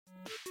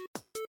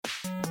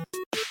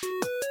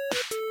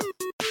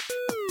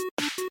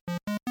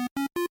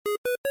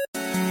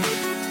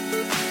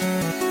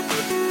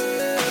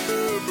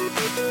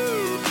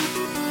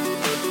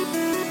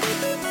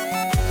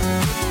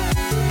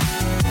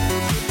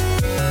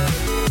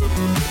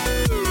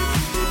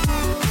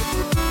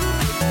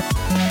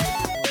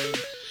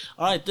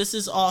Alright, this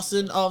is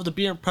Austin of the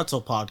Beer and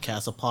Pretzel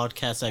Podcast, a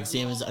podcast that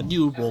examines a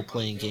new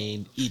role-playing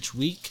game each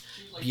week,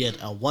 be it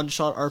a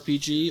one-shot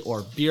RPG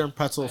or beer and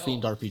pretzel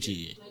themed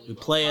RPG. We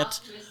play it,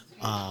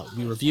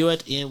 we review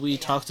it, and we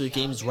talk to the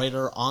game's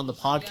writer on the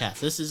podcast.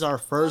 This is our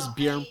first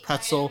Beer and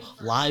Pretzel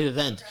live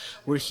event.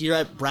 We're here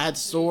at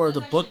Brad's store,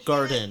 the Book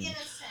Garden,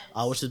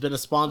 which has been a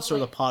sponsor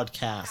of the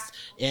podcast,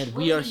 and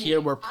we are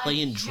here, we're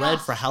playing Dread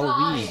for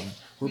Halloween.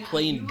 We're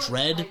playing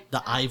Dread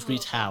the Ivory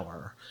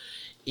Tower.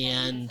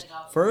 And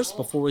first,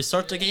 before we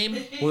start the game,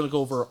 we're going to go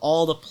over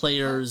all the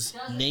players'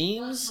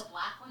 names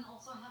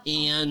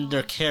and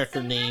their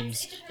character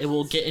names, and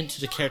we'll get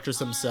into the characters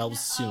themselves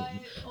soon.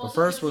 But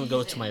first, we're going to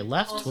go to my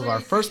left with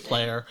our first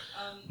player.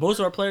 Most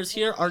of our players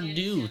here are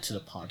new to the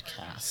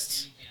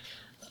podcast.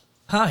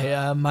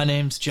 Hi, my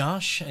name's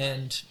Josh,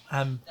 and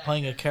I'm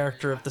playing a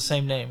character of the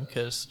same name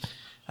because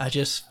I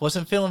just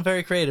wasn't feeling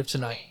very creative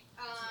tonight.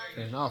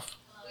 Fair enough.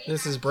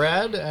 This is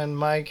Brad, and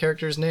my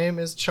character's name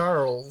is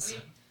Charles.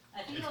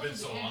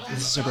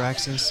 This is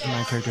Abraxas, and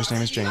my character's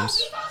name is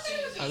James.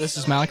 This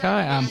is Malachi.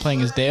 I'm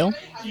playing as Dale.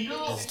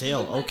 As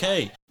Dale,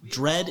 okay.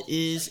 Dread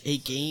is a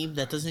game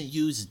that doesn't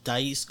use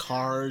dice,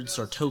 cards,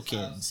 or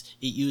tokens.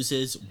 It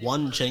uses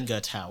one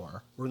Jenga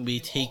tower. We're going to be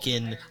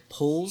taking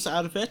pulls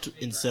out of it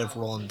instead of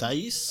rolling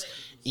dice.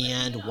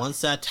 And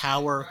once that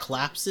tower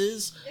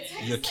collapses,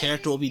 your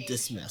character will be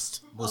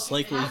dismissed, most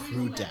likely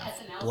through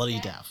death, bloody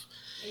death.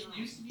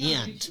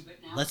 And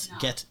let's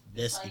get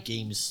this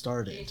game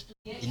started.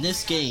 In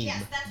this game,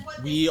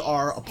 we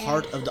are a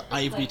part of the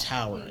Ivory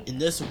Tower. In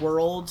this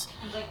world,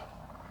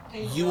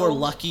 you are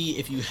lucky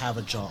if you have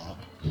a job.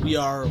 We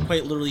are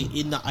quite literally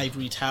in the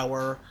Ivory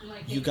Tower.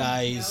 You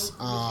guys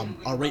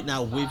are right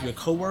now with your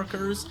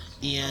coworkers,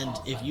 and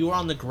if you are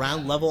on the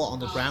ground level on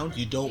the ground,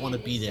 you don't want to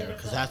be there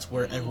because that's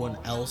where everyone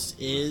else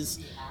is,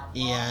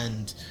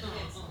 and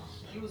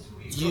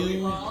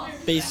you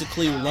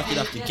basically were lucky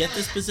enough to get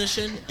this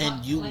position,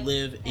 and you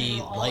live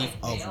a life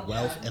of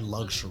wealth and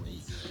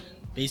luxury.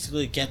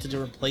 Basically, get to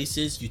different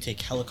places, you take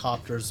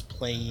helicopters,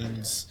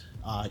 planes,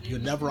 you're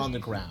never on the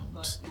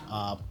ground.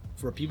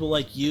 For people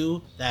like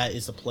you, that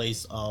is a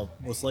place of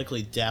most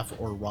likely death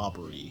or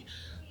robbery.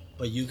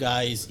 But you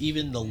guys,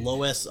 even the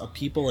lowest of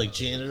people like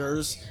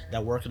janitors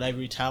that work at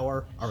Ivory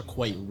Tower, are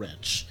quite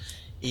rich.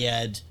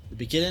 And to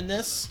begin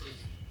this,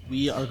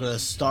 we are going to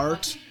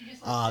start.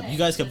 You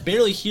guys can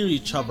barely hear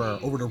each other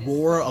over the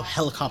roar of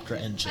helicopter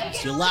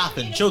engines. You're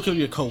laughing, joking with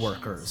your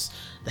coworkers.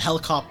 The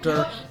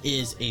helicopter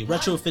is a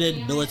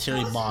retrofitted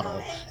military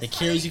model that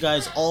carries you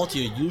guys all to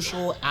your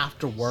usual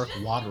after-work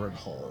watering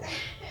hole.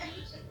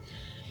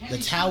 The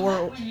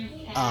tower,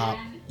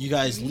 you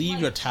guys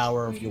leave your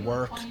tower of your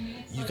work.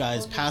 You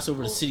guys pass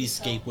over the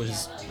cityscape, which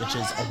is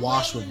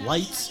awash with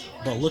lights.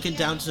 But looking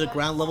down to the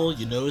ground level,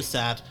 you notice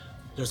that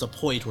there's a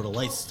point where the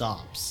light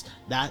stops.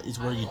 That is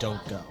where you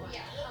don't go.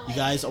 You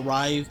guys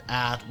arrive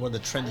at one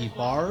of the trendy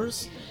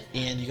bars,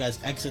 and you guys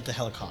exit the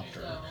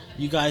helicopter.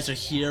 You guys are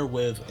here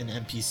with an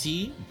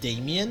NPC,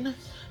 Damien,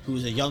 who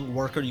is a young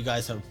worker you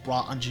guys have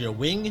brought under your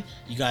wing.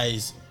 You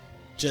guys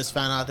just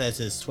found out that it's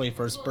his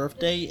 21st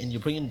birthday, and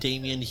you're bringing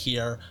Damien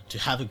here to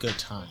have a good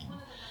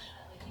time.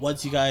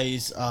 Once you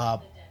guys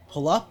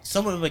pull up,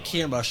 someone with a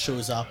camera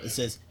shows up and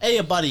says, "Hey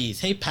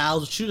buddies, hey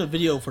pals, shoot a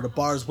video for the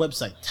bar's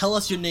website. Tell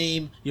us your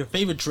name, your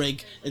favorite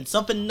drink, and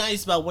something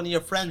nice about one of your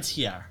friends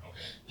here."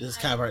 This is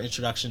kind of our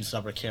introduction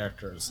to our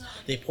characters.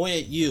 They point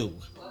at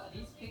you.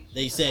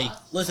 They say,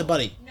 "Listen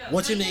buddy,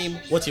 what's your name,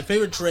 what's your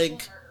favorite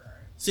drink,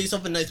 say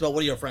something nice about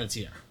one of your friends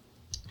here."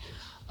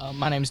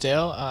 My name's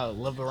Dale. I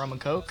love the rum and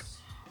coke.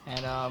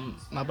 And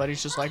my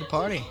buddies just like to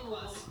party.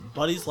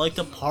 Buddies like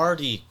to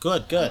party.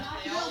 Good, good.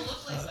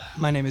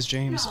 My name is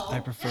James. I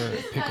prefer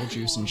pickle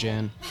juice and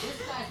gin.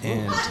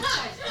 And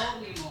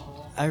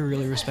I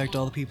really respect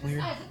all the people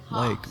here.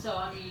 Like,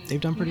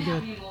 they've done pretty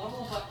good.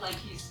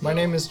 My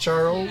name is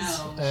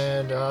Charles,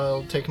 and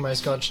I'll take my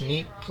Scotch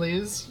neat,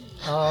 please.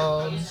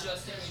 And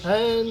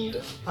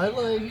I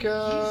like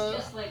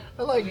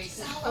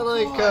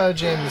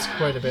James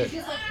quite a bit.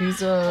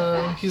 He's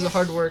a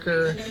hard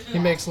worker. He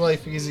makes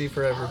life easy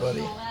for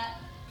everybody.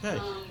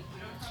 Okay.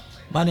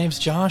 My name's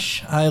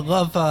Josh. I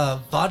love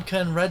vodka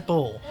and Red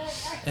Bull.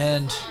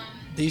 And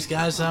these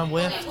guys I'm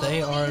with,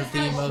 they are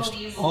the most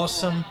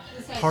awesome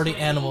party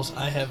animals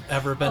I have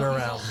ever been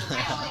around.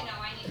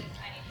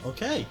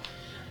 Okay.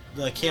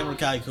 The camera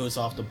guy goes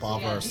off to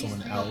bother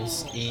someone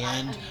else,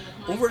 and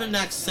over the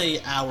next, say,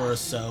 hour or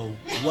so,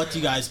 what do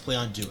you guys plan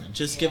on doing?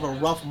 Just give a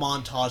rough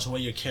montage of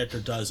what your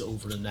character does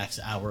over the next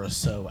hour or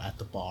so at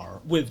the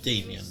bar, with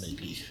Damien,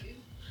 maybe.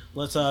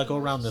 Let's go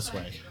around this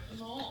way.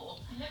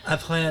 I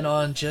plan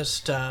on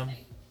just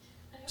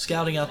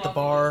scouting out the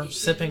bar,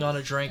 sipping on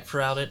a drink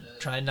throughout it,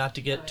 trying not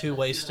to get too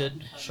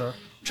wasted. Sure.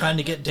 Trying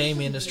to get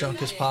Damien as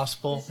drunk as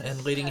possible,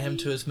 and leading him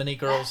to as many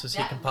girls as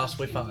he can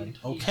possibly find.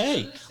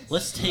 Okay,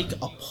 let's take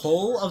a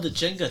pull of the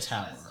Jenga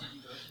tower.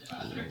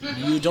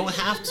 You don't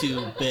have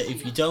to, but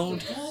if you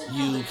don't,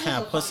 you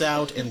kind of puss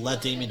out and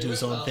let Damien do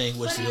his own thing,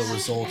 which will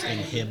result in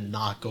him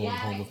not going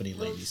home with any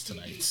ladies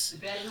tonight.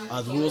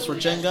 The rules for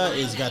Jenga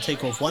is you gotta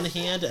take with one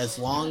hand. As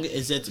long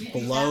as it's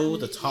below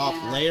the top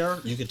layer,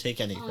 you can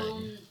take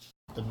anything.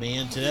 The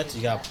man did it.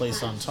 You gotta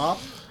place on top.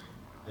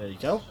 There you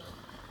go.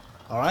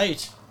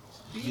 Alright.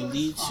 You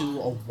lead to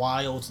a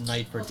wild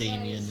night for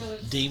Damien.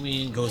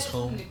 Damien goes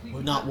home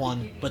with not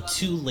one, but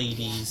 2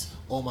 ladies.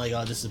 Oh my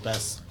god, this is the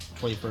best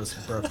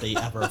 21st birthday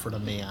ever for the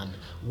man.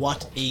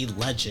 What a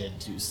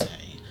legend, you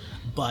say.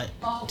 But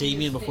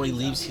Damien, before he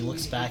leaves, he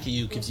looks back at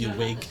you, gives you a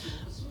wig,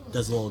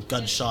 does a little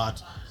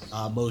gunshot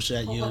motion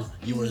at you.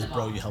 You were his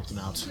bro, you helped him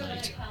out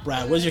tonight.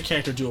 Brad, what does your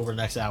character do over the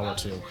next hour or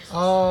 2?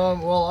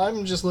 Well,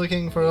 I'm just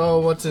looking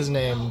for, what's his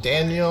name?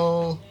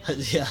 Daniel?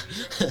 Yeah.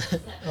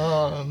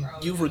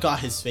 You forgot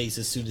his face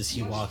as soon as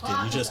he walked in.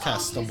 You just kind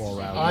of stumble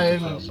around.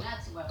 I'm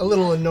a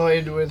little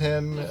annoyed with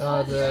him,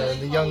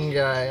 the young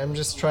guy. I'm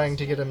just trying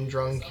to get him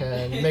drunk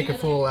and make a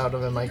fool out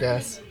of him, I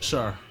guess.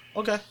 Sure.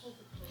 Okay.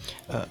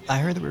 I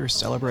heard that we were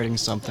celebrating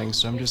something,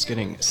 so I'm just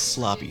getting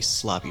sloppy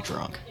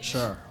drunk.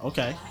 Sure.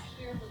 Okay.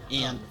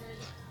 And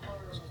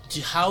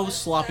how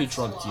sloppy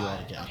drunk do you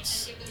want to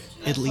get?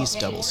 At least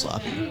double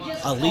sloppy.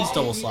 At least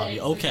double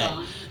sloppy. Okay.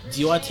 Do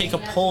you want to take a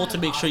poll to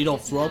make sure you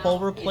don't throw up all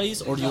over the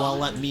place, or do you want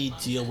to let me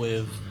deal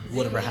with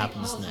whatever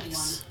happens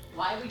next?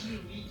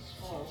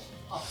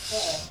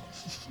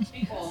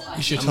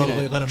 You should I'm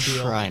totally gonna let him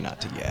deal. try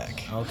not to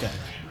yak. Okay.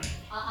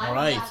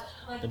 Alright.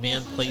 The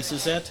man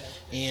places it,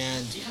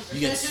 and you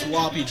get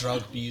sloppy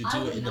drunk, but you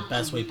do it in the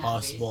best way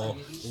possible.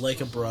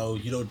 Like a bro,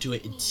 you don't do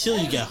it until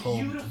you get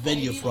home, then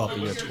you throw up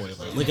in your toilet.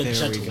 Like a There we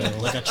gentleman, go.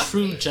 like a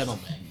true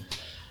gentleman.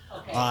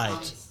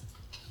 Alright.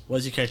 What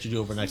does your character do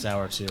over the next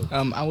hour or 2?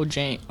 I will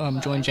join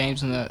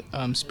James in the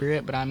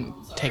spirit, but I'm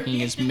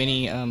taking as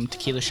many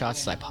tequila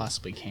shots as I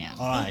possibly can.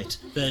 Alright.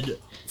 Then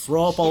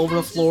throw up all over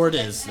the floor it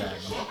is, then.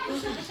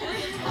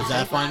 Is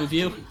that fine with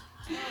you?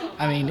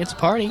 I mean, it's a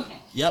party.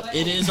 Yep,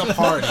 it is a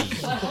party.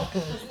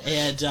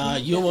 And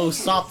you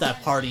almost stop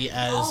that party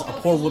as a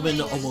poor woman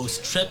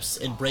almost trips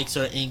and breaks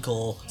her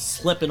ankle,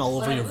 slipping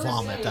all over your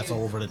vomit that's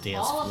all over the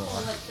dance floor.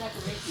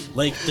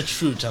 Like the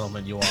true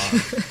gentleman you are.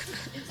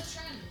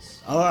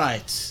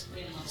 Alright.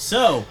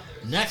 So,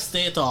 next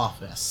day at the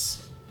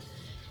office.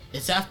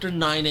 It's after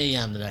 9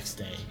 a.m. the next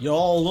day. You're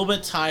all a little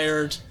bit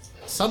tired.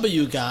 Some of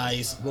you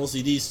guys,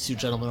 mostly these 2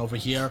 gentlemen over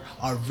here,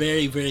 are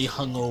very, very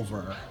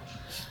hungover.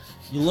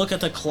 You look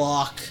at the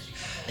clock,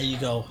 and you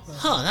go,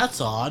 huh,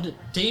 that's odd.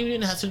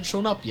 Damien hasn't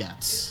shown up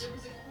yet.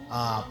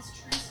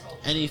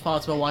 Any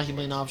thoughts about why he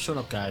may not have shown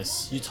up,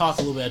 guys? You talk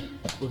a little bit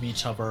with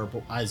each other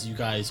as you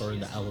guys are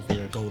in the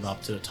elevator going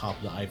up to the top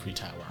of the ivory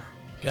tower.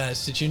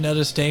 Guys, did you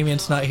notice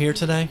Damien's not here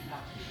today?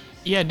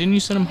 Yeah, didn't you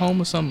send him home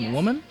with some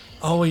woman?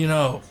 Oh, you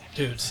know,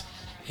 dudes,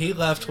 he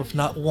left with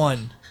not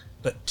 1,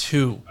 but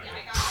 2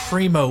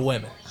 primo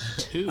women.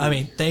 2? I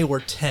mean, they were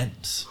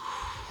 10s.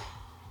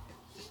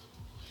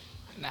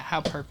 Now, how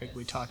perfect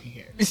we talking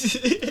here?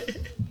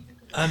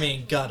 I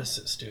mean,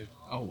 goddesses, dude.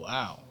 Oh,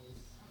 wow.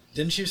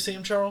 Didn't you see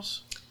him,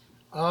 Charles?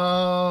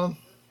 I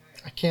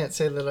can't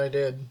say that I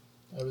did.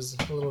 I was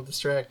a little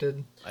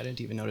distracted. I didn't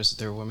even notice that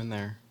there were women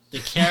there. The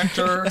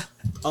character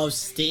of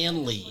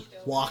Stanley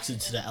walks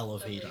into the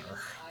elevator.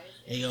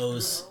 And he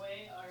goes,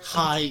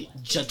 hi,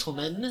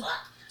 gentlemen.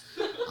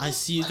 I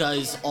see you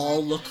guys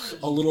all look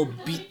a little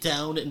beat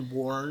down and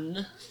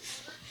worn.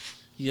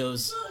 He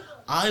goes,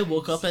 I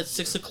woke up at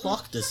 6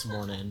 o'clock this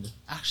morning.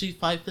 Actually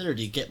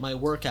 5:30, get my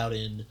workout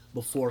in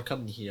before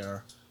coming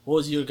here. What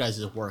was your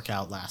guys'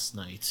 workout last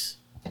night?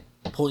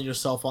 Pulling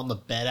yourself on the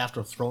bed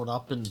after throwing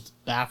up in the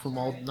bathroom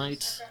all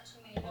night?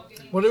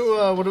 What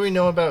do we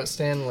know about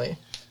Stanley?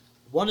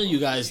 One of you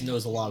guys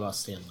knows a lot about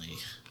Stanley.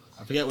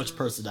 I forget which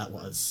person that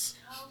was.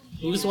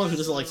 Who's the one who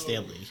doesn't like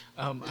Stanley?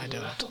 I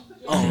don't.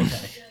 Oh,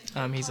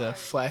 okay. He's a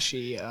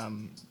flashy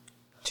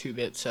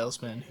 2-bit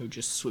salesman who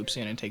just swoops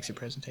in and takes your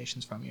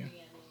presentations from you.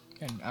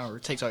 Or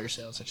takes all your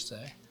sales, I should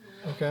say.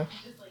 Okay.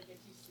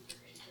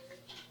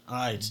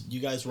 Alright, you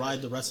guys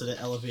ride the rest of the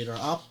elevator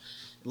up.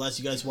 Unless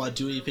you guys want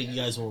to do anything, you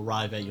guys will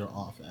arrive at your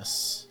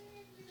office.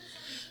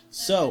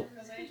 So,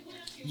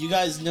 you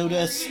guys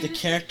notice the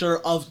character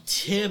of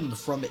Tim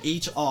from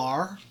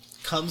HR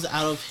comes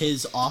out of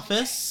his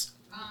office.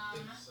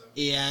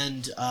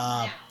 And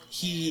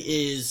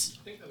he is,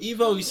 even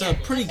though he's a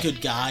pretty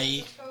good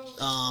guy,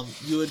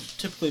 you would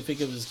typically think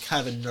of him as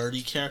kind of a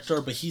nerdy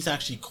character, but he's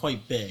actually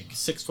quite big.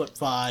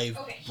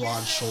 6'5",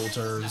 broad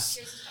shoulders.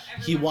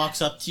 He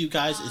walks up to you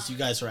guys as you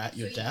guys are at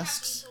your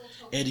desks,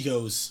 and he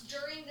goes,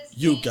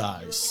 you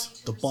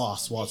guys, the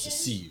boss wants to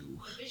see you.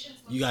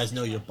 You guys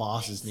know your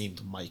boss is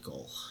named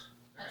Michael.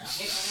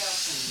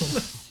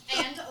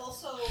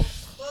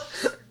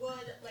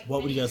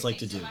 What would you guys like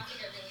to do?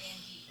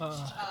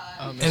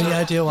 Any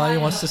idea why he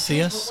wants to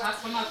see us?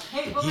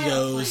 He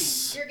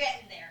goes,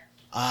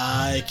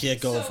 I can't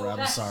go for it.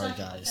 I'm sorry,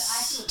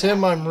 guys.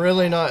 Tim, I'm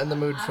really not in the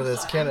mood for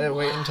this. Can't it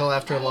wait until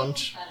after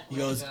lunch? He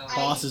goes,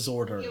 boss's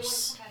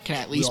orders. Can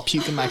I at least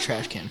puke in my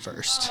trash can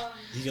first?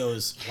 He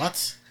goes,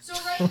 what?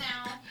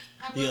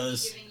 He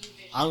goes,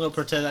 I'm gonna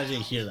pretend I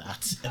didn't hear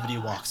that, and then he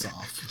walks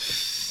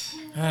off.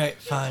 Alright,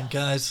 fine,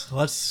 guys.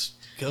 Let's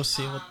go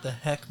see what the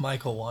heck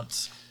Michael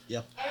wants.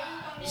 Yep.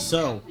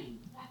 So,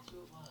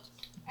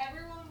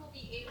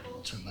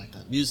 turn back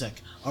that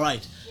music.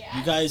 Alright,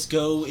 you guys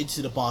go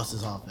into the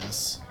boss's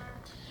office.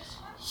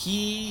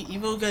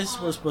 Even though you guys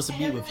were supposed to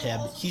meet with him,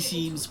 he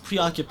seems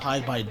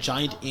preoccupied by a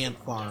giant ant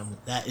farm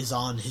that is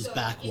on his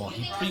back wall.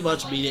 He pretty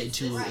much made it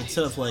into,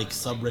 instead of like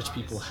some rich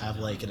people have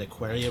like an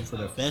aquarium for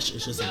their fish,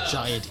 it's just a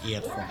giant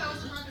ant farm.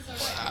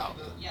 Wow.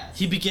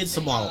 He begins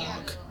to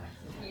monologue.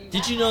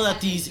 Did you know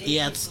that these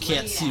ants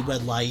can't see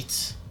red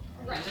light?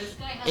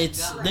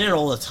 It's there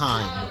all the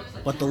time,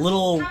 but the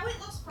little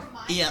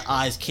ant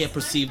eyes can't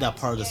perceive that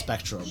part of the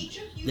spectrum.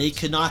 They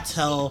cannot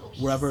tell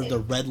whether the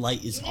red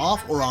light is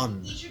off or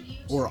on.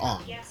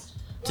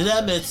 To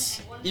them,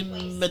 it's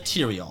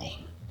immaterial.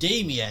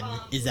 Damien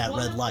is that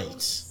red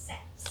light.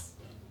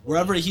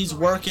 Wherever he's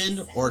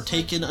working or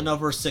taking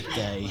another sick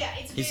day,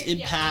 his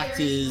impact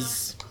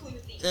is,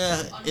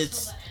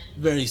 it's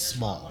very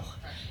small.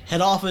 Head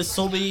office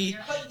told me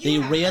they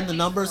ran the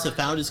numbers and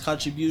found his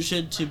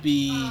contribution to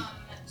be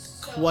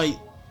quite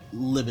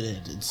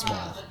limited and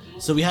small.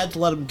 So we had to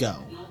let him go.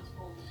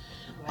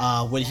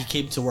 When he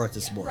came to work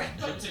this morning.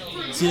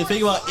 See, the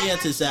thing about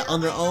ants is that on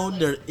their own,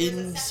 they're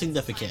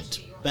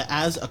insignificant. But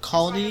as a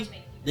colony,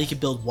 they can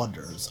build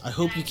wonders. I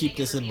hope you keep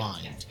this in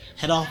mind.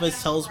 Head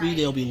office tells me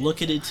they'll be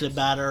looking into the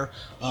matter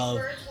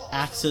of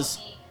Axis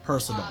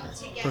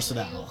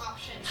personnel.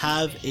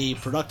 Have a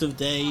productive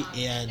day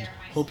and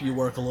hope you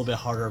work a little bit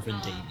harder than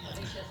Damien.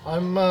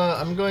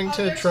 I'm going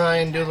to try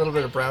and do a little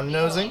bit of brown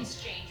nosing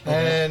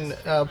and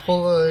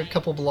pull a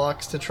couple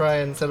blocks to try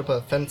and set up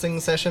a fencing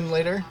session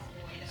later.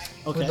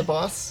 Okay. With the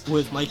boss?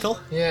 With Michael?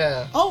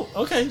 Yeah. Oh,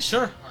 okay,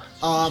 sure.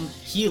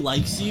 He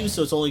likes you,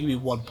 so it's only gonna be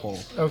one pull.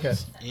 Okay.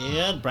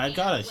 And Brad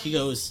got it. He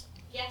goes,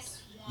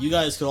 you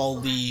guys could all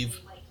leave.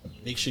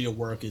 Make sure your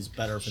work is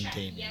better than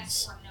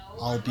Damien's.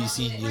 I'll be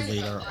seeing you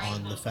later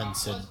on the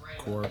fencing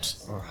court,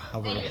 or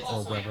however,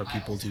 or wherever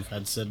people do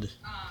fencing.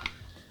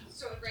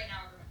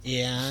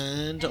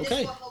 And,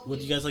 okay. Would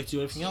you guys like to do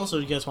anything else, or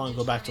do you guys want to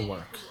go back to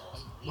work?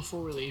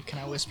 Before we leave, can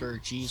I whisper,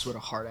 geez, what a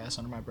hard ass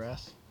under my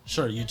breath?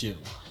 Sure, you do.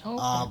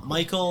 Oh,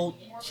 Michael,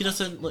 he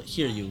doesn't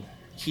hear you.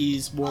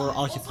 He's more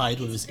occupied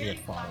with his ant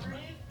farm.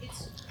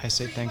 I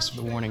say thanks for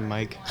the warning,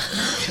 Mike.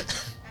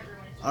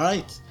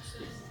 Alright.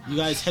 You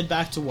guys head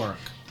back to work.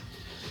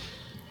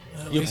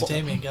 At least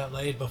Damien got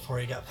laid before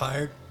he got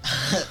fired.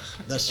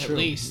 That's true. At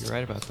least. You're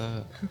right about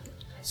that.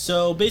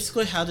 So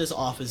basically how this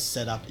office is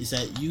set up is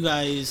that you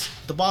guys,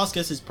 the boss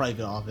gets his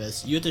private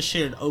office, you have to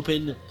share an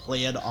open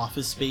planned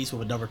office space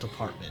with another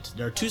department.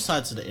 There are two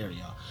sides to the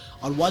area.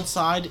 On one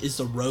side is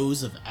the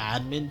rows of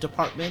admin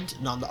department,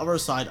 and on the other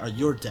side are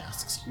your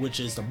desks, which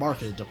is the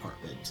marketing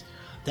department.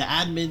 The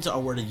admins are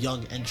where the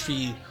young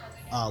entry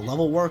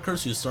level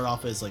workers who start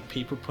off as like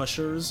paper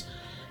pushers.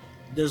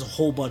 There's a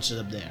whole bunch of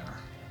them there.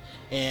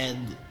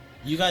 And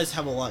you guys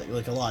have a lot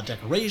of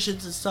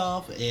decorations and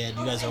stuff, and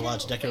you guys are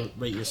allowed to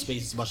decorate your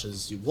space as much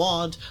as you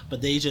want,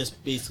 but they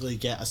just basically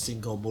get a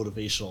single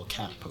motivational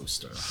cat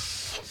poster.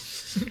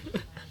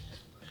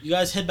 You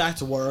guys head back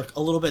to work,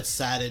 a little bit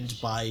saddened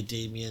by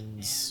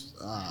Damien's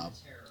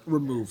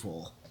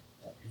removal.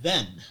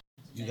 Then,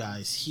 you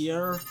guys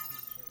hear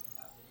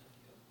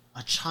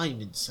a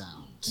chiming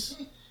sound.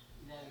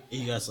 And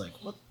you guys are like,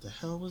 what the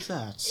hell was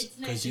that?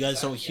 Because you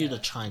guys don't hear the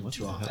chime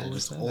too often.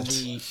 It's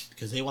only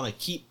because they want to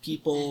keep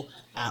people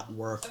at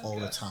work all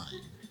the time,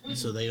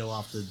 so they don't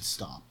often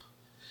stop.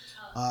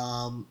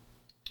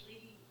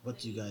 What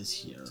do you guys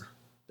hear?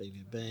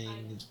 Bang, bang,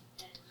 bang.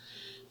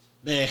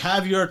 May I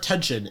have your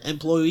attention,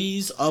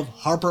 employees of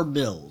Harper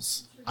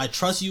Mills. I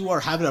trust you are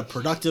having a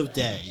productive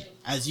day.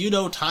 As you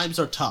know, times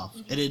are tough,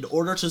 and in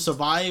order to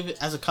survive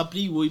as a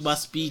company, we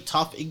must be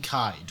tough and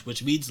kind,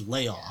 which means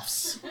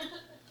layoffs.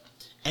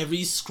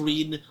 Every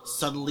screen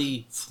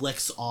suddenly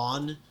flicks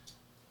on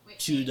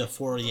to the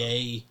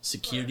foyer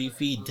security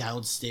feed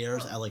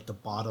downstairs at like the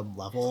bottom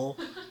level.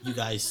 You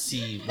guys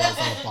see what is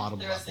on the bottom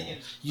level.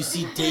 You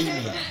see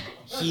Damien.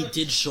 He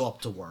did show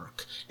up to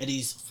work, and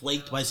he's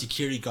flanked by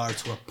security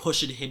guards who are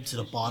pushing him to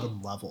the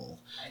bottom level.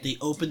 They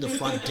open the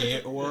front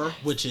door,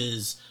 which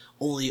is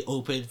only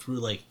open through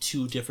like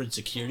 2 different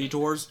security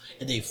doors,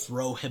 and they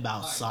throw him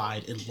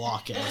outside and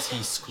lock it as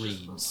he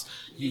screams.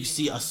 You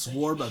see a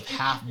swarm of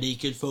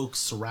half-naked folks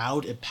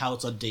surround and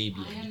pounce on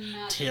Damien,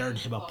 tearing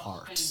him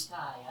apart.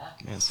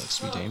 Man, sucks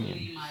to be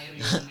Damien.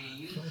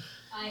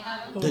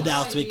 The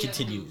announcement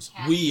continues.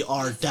 We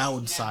are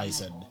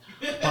downsizing.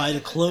 By the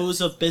close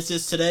of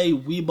business today,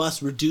 we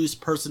must reduce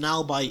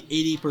personnel by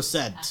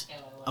 80%.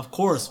 Of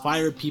course,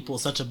 firing people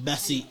is such a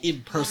messy,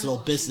 impersonal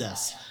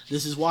business.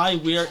 This is why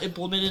we are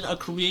implementing a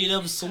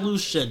creative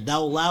solution that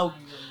will allow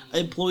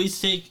employees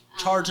to take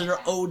charge of their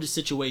own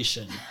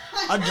situation.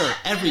 Under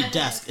every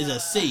desk is a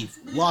safe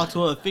locked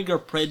with a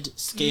fingerprint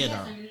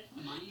scanner.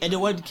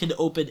 Anyone can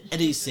open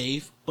any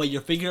safe, but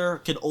your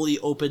finger can only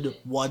open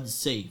one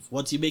safe.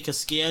 Once you make a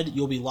scan,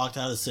 you'll be locked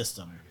out of the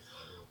system.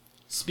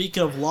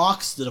 Speaking of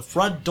locks, the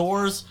front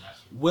doors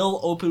will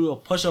open with a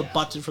push-up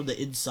button from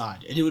the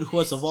inside. Anyone who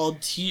wants to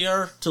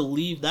volunteer to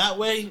leave that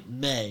way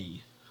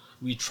may.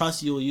 We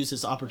trust you will use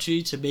this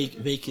opportunity to make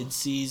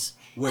vacancies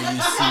where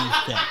you see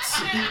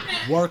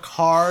fit. Work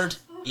hard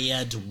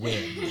and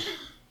win.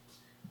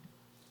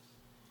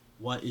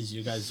 What is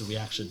your guys'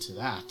 reaction to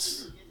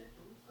that?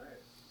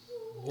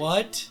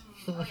 What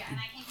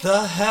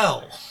the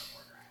hell?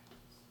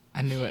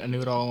 I knew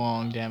it all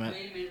along, damn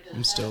it.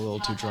 I'm still a little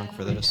too drunk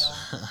for this.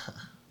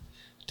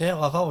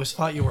 Dale, I've always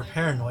thought you were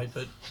paranoid,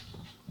 but...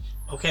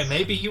 Okay,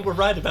 maybe you were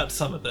right about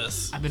some of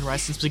this. I've been right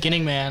since the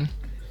beginning, man.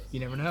 You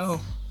never know.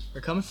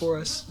 They're coming for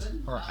us.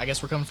 Or I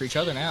guess we're coming for each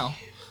other now.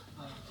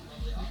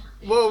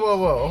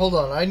 Whoa! Hold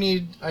on. I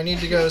need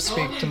to go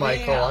speak to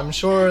Michael. I'm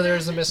sure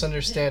there's a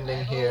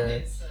misunderstanding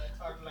here.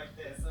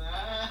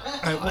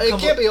 All right, It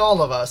can't be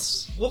all of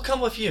us. We'll come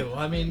with you.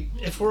 I mean,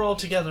 if we're all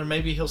together,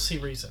 maybe he'll see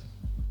reason.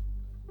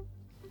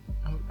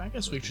 I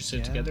guess we should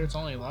sit together. It's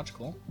only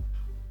logical.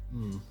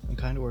 I'm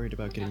kind of worried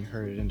about getting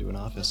herded into an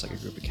office like a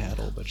group of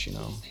cattle, but you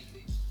know.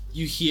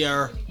 You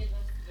hear,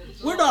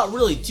 "We're not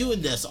really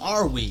doing this,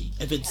 are we?"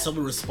 And then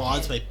someone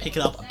responds by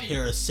picking up a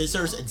pair of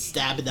scissors and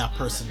stabbing that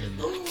person in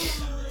the neck.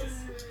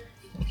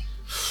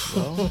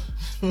 Well,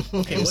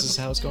 okay, this is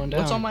how it's going down.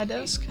 What's on my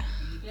desk?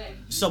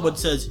 Someone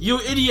says, "You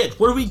idiot!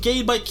 What do we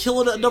gain by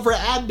killing another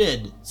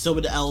admin?"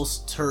 Someone else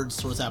turns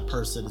towards that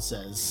person and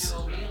says,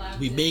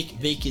 "We make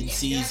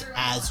vacancies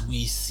as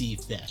we see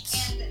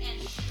fit."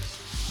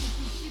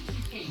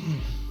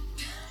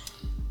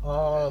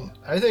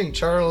 I think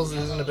Charles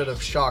is in a bit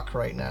of shock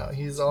right now.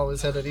 He's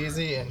always had it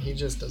easy, and he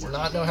just does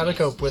not know how to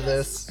cope with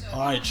this.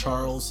 Alright,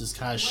 Charles is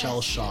kind of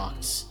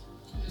shell-shocked.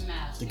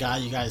 The guy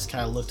you guys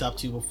kind of looked up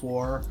to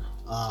before,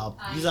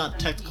 he's not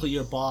technically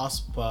your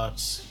boss,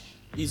 but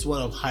he's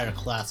one of higher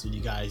class than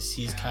you guys.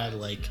 He's kind of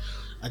like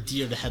a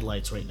deer in the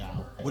headlights right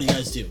now. What do you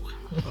guys do?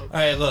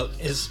 Alright, look,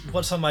 is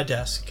what's on my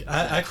desk.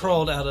 I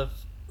crawled out of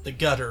the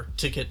gutter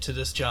to get to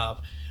this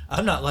job.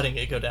 I'm not letting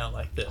it go down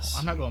like this.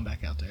 I'm not going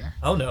back out there.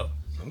 Oh, no.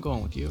 I'm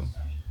going with you.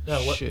 No,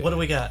 what do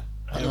we got?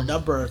 And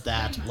remember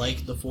that,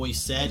 like the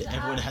voice said,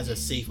 everyone has a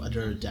safe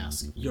under their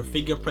desk. Your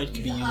fingerprint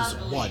can be used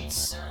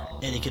once,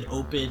 and it can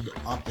open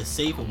up the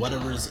safe, and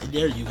whatever is in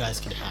there, you guys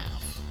can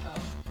have.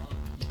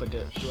 But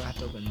do I have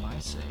to open my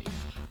safe?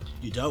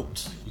 You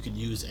don't. You can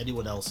use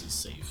anyone else's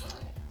safe.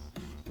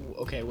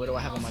 Okay, what do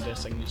I have on my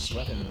desk? I can just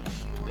let him.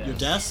 Your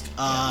desk,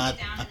 a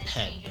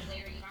pen.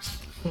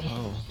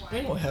 Oh.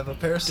 We'll have a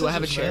pair of Do I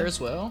have a scissors, chair man.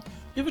 as well?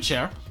 You have a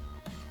chair.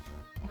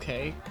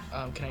 Okay.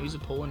 Can I use a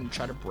pull and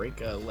try to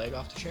break a leg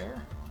off the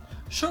chair?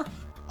 Sure.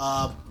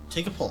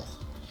 Take a pull.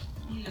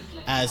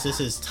 As this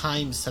is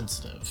time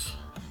sensitive.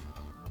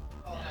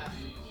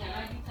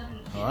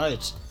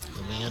 Alright.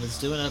 The man is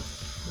doing it.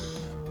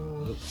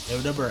 And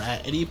remember,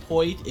 at any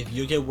point, if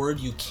you get word,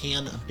 you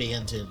can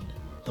abandon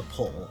the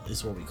pull,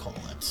 is what we call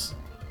it.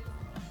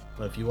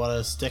 But if you want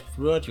to stick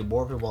through it, you're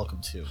more than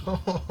welcome to.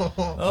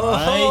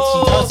 Alright,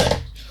 he does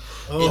it.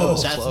 Oh,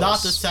 That's close.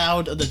 not the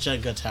sound of the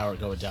Jenga tower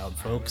going down,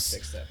 folks.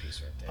 Fix that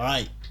piece right there.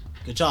 Alright,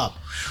 good job.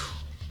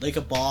 Like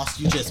a boss,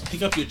 you just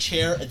pick up your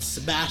chair and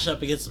smash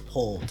up against the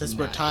pole.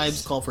 Desperate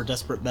times call for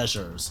desperate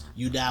measures.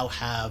 You now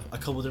have a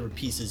couple different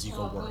pieces you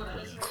can work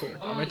with. Cool.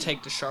 I'm gonna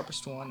take the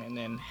sharpest one and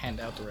then hand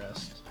out the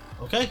rest.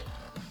 Okay?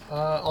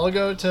 I'll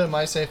go to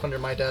my safe under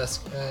my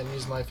desk and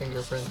use my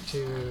fingerprint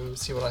to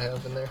see what I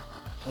have in there.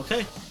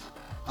 Okay.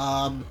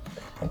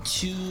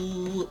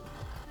 To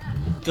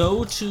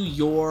go to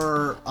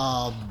your,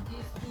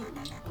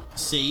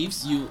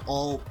 saves, you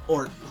all,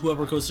 or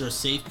whoever goes to their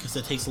safe, because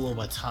it takes a little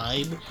bit of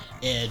time,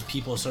 and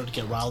people start to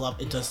get riled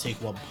up, it does take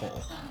one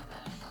pull.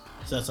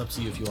 So that's up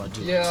to you if you want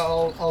to do it. Yeah,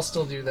 I'll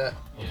still do that.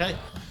 Okay.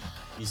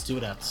 He's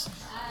doing that.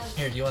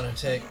 Here, do you want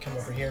to come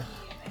over here?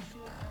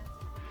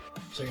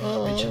 So you're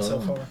not reaching so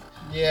far.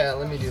 Yeah,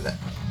 let me do that.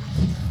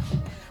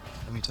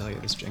 Let me tell you,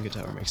 this Jenga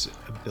tower makes it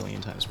a billion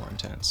times more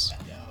intense.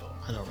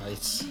 I know,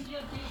 right?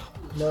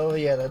 No,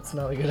 yeah, that's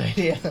not a good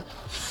idea.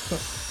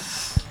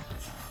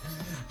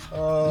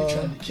 You're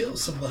trying to kill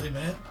somebody,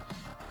 man.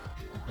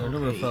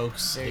 Remember,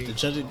 folks, if the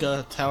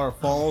Jenga tower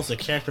falls, the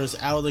character is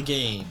out of the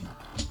game.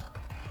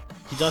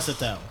 He does it,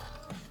 though.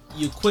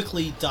 You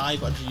quickly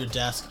dive under your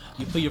desk,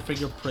 you put your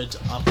fingerprint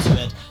up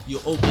to it,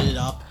 you open it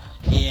up,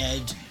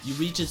 and you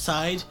reach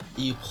inside,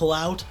 and you pull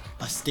out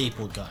a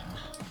staple gun.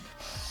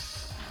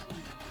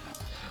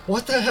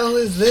 What the hell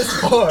is this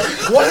for?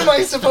 What am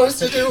I supposed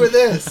to do with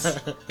this?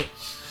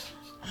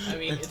 I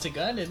mean, it's a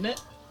gun, isn't it?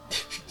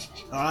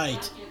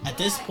 Alright, at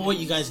this point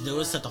you guys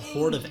notice that the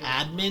horde of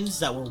admins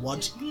that were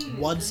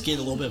once getting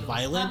a little bit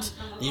violent,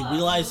 they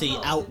realize they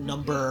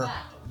outnumber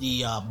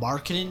the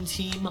marketing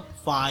team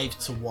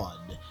 5-1.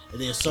 And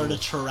they started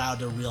to turn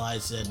around and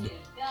realizing,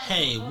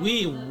 hey,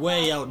 we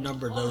way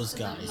outnumber those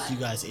guys, you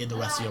guys and the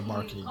rest of your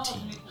marketing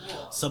team.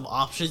 Some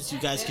options you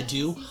guys could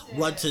do: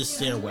 run to the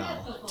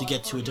stairwell to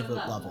get to a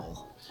different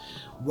level.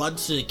 Run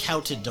to the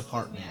accountant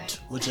department,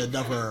 which is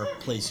another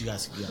place you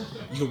guys can go.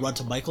 You can run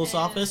to Michael's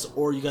office,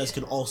 or you guys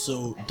can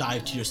also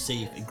dive to your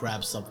safe and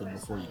grab something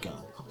before you go.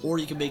 Or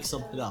you can make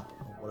something up.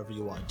 whatever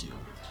you want to do.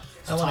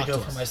 I want talk to go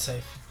to for us. my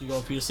safe. You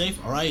going for your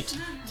safe? All right,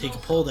 take a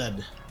pull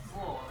then.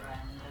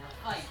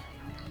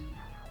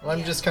 Well,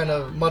 I'm just kind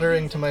of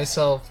muttering to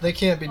myself, they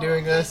can't be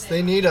doing this.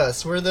 They need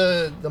us. We're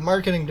the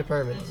marketing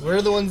department.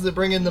 We're the ones that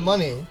bring in the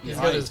money. He's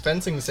got his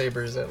fencing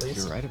sabers, at least.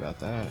 You're right about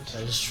that.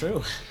 That is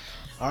true.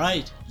 All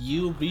right,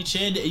 you reach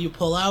in and you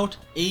pull out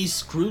a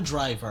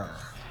screwdriver.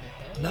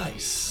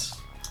 Nice.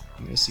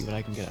 I'm gonna see what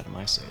I can get out of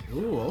my safe.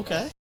 Ooh,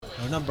 okay.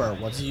 Remember,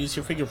 once you use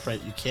your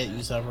fingerprint, you can't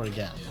use it ever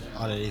again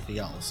on anything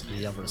else.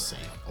 You ever save.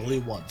 Only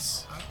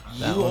once.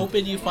 That You one?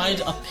 open, you find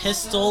a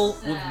pistol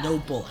with no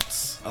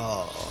bullets.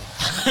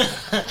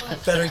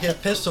 Better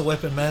get pistol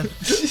whipping, man.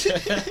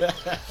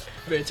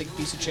 Better take a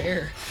piece of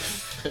chair.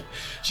 Did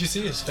you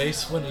see his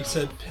face when he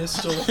said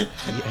pistol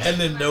and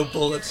then no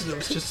bullets and it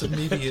was just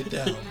immediate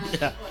down?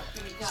 Yeah.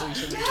 So you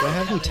said Do I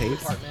have any tape?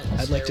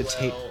 I'd like to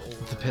tape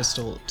the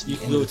pistol to You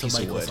the can end go of to the piece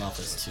of Michael's wood.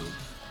 office too.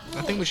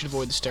 I think we should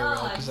avoid the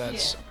stairwell because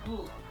that's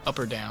up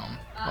or down.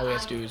 All we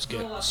have to do is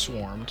get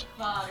swarmed.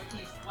 I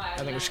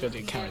think we should go to the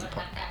accounting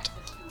department.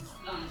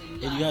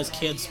 And you guys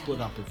can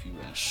split up if you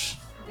wish.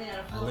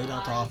 I laid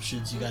out the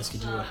options. You guys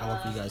can do it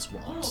however you guys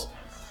want.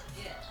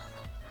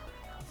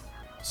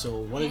 So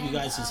one of you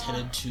guys is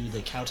headed to the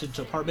accountant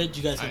department.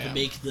 You guys have to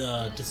make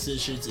the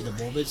decisions in the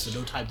moment, so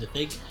no time to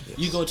think.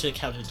 You go to the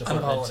accountant I'm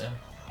department. following him.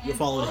 You're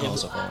following him.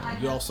 also following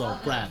him. You're also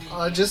Brad.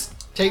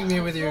 Just take me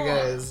with you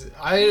guys.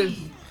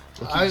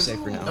 We'll keep you safe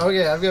for now.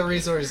 Okay, I've got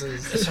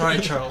resources. It's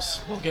alright,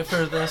 Charles. We'll give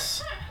her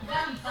this.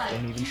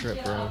 Don't even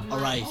trip, bro.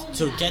 Alright,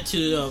 so to get to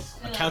the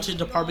accountant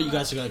department, you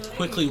guys are going to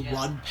quickly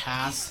run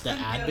past the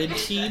admin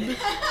team.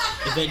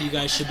 And then you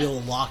guys should be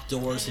able to lock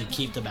doors and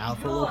keep them out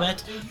for a little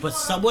bit. But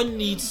someone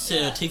needs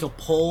to take a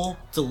poll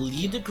to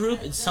lead the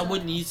group, and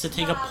someone needs to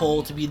take a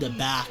poll to be in the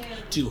back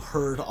to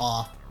herd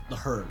off the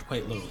herd,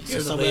 quite literally. So You're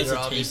the someone has leader, to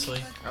take...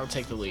 obviously. I'll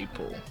take the lead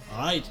pool.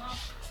 Alright,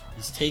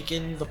 he's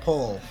taking the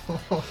poll.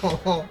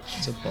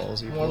 It's a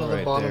ballsy One pull of the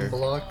right bottom there.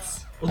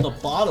 blocks. On the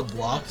bottom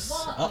blocks.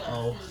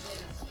 Uh-oh.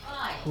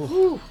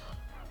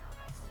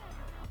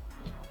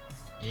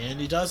 And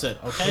he does it.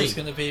 Okay. Who's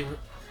gonna be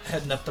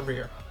heading up the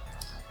rear?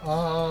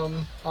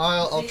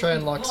 I'll try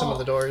and lock some of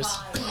the doors.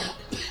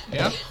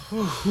 Yeah?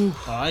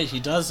 Alright, he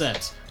does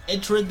it.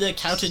 Entering the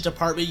accountant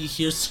department, you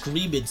hear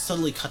screaming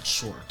suddenly cut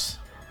short.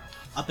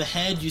 Up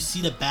ahead, you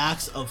see the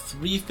backs of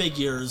 3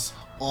 figures,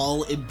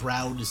 all in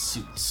brown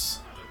suits.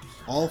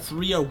 All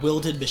 3 are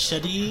wielding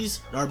machetes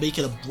and are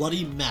making a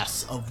bloody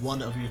mess of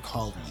one of your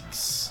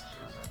colleagues.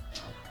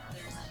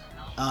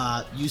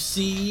 You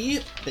see,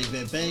 bang,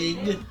 bang,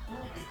 bang,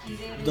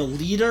 the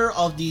leader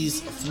of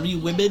these 3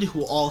 women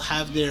who all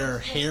have their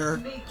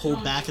hair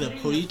pulled back in a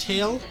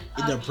ponytail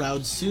in their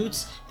brown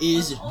suits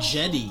is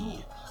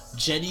Jenny.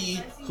 Jenny,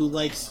 who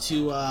likes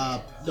to,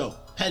 no,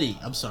 Penny,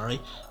 I'm sorry.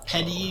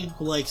 Penny,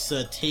 who likes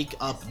to take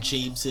up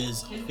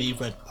James's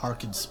favorite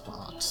parking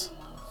spot.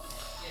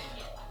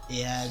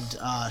 And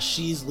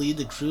she's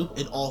leading the group,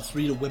 and all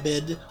 3 of the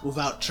women,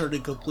 without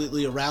turning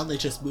completely around, they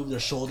just move their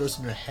shoulders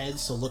and their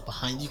heads to look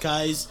behind you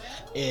guys,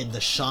 and the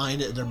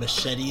shine of their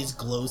machetes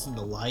glows in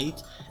the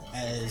light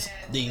as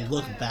they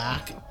look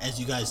back as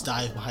you guys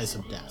dive behind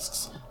some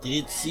desks. They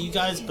didn't see you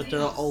guys, but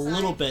they're a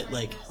little bit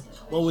like,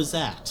 what was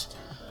that?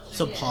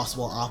 Some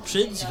possible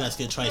options. You guys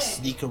can try to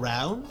sneak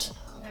around.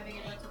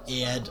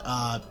 And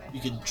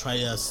you can try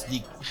to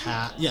sneak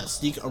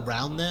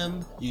around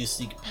them. You can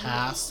sneak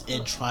past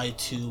and try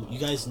to. You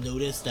guys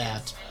notice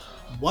that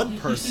one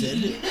person.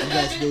 You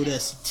guys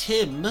notice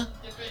Tim.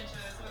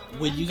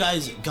 When you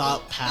guys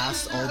got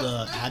past all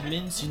the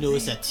admins, you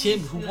notice that Tim,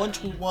 who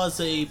once was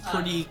a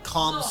pretty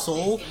calm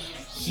soul,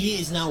 he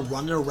is now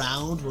running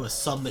around with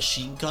some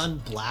machine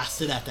gun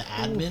blasted at the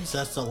admins.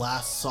 That's the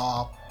last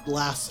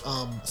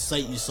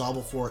sight you saw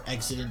before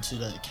exiting to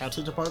the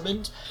accounting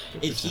department.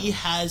 And he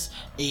has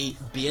a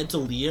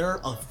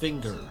bandolier of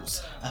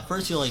fingers. At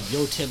first you're like,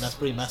 yo Tim, that's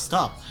pretty messed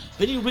up.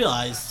 Then you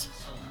realized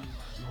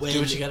when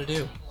Do what you gotta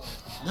do.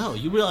 No,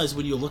 you realize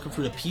when you're looking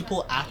for the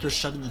people after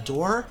shutting the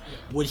door,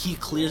 when he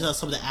clears out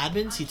some of the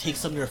admins, he takes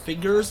some of their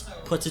fingers,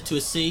 puts it to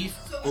a safe,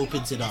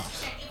 opens it up.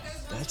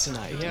 That's an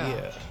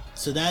idea.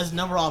 So that is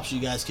another option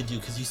you guys could do,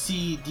 because you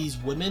see these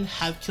women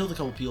have killed a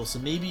couple people, so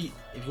maybe,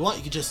 if you want,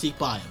 you could just sneak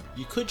by them.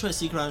 You could try to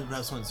sneak around and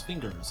grab someone's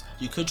fingers.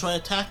 You could try to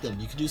attack them.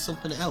 You could do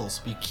something else,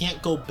 but you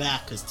can't go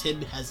back, because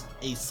Tim has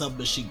a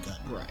submachine gun.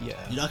 Right. Yeah.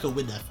 You're not going to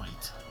win that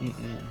fight.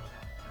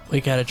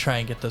 We gotta try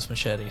and get those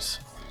machetes.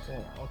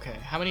 Oh, okay.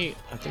 How many?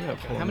 I think I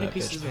pulled How many that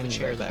pieces bitch of the Penny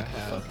chair right that I back in the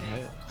have? fucking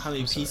head. How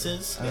many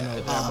pieces? I don't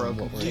know. that what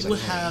broke. words, Do I you can't-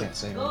 have- can't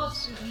say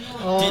words.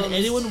 Did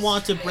anyone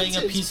want to bring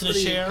a piece of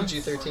the chair?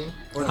 PG-13.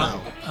 Or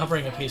no? I'll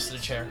bring a piece of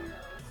the chair.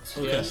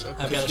 Yes.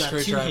 Okay. I've got You a got 2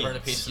 screwdriver and a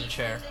hands. piece of the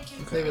chair.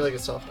 Maybe like a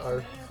soft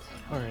R.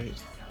 Alright.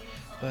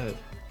 But,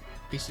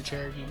 Piece of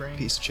chair you bring?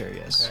 piece of chair,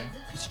 yes. Okay.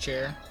 Piece of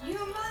chair.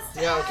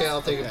 Yeah, okay,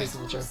 I'll take a Okay. piece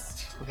of the chair.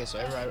 Okay, so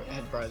everyone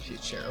had brought a piece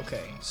of chair.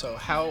 Okay, so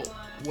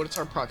what is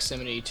our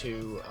proximity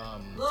to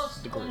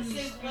the group?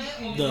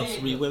 The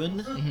 3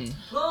 women?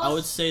 I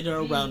would say they're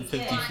around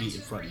 50 feet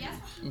in front of you.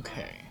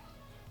 Okay.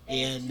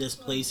 And this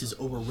place is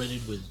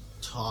overridden with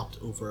topped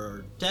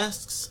over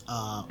desks,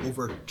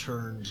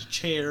 overturned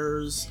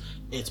chairs.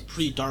 It's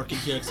pretty dark in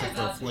here except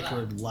for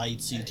flickering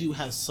lights, so you do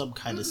have some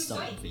kind of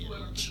stealth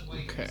advantage.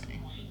 Okay.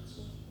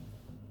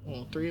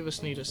 Well, three of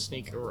us need to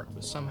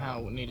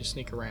somehow need to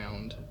sneak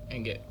around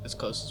and get as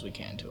close as we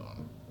can to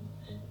him.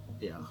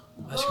 Yeah.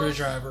 My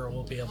screwdriver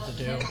will be able to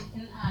do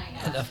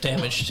enough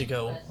damage to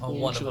go on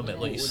one of them at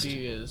least. What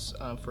we'll do is,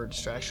 for a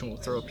distraction, we'll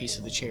throw a piece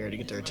of the chair to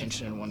get their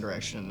attention in one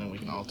direction, and then we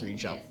can all three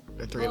jump.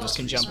 The three of us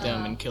can jump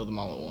them and kill them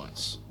all at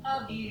once.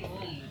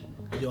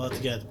 You'll have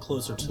to get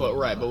closer to But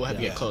we'll have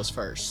to get close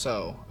first.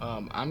 So,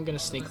 I'm gonna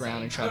sneak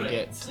around and try to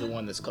get to the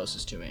one that's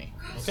closest to me.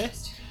 Okay.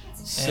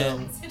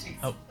 So,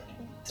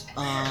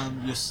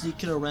 you're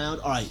sneaking around.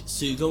 Alright,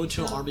 so you go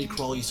into an army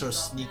crawl, you start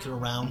sneaking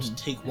around,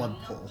 take one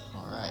pull.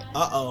 Alright.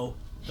 Uh-oh.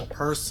 The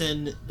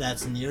person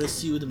that's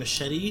nearest you with the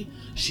machete,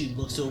 she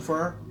looks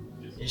over,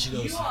 and she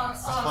goes, I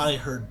thought I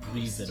heard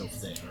breathing over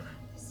there.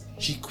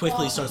 She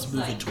quickly starts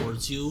moving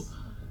towards you.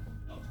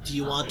 Do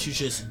you want to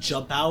just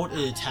jump out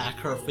and attack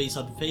her face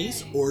on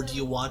face, or do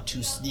you want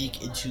to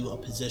sneak into a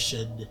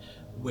position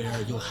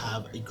where you'll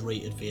have a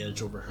great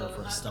advantage over her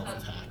for a stealth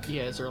attack?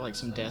 Yeah, is there like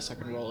some desk I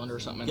can roll under or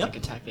something and Yep. like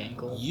attack the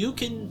ankle? You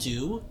can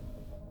do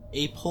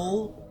a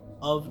pull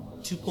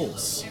of 2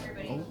 pulls.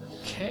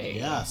 Okay.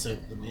 Yeah, so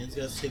the man's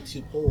got to take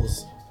 2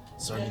 pulls.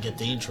 Starting to get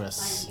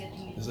dangerous.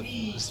 This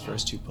is the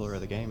first 2 puller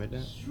of the game, isn't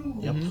it?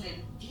 Yep.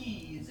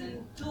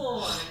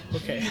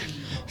 Okay.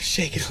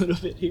 Shake it a little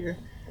bit here.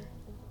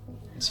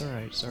 It's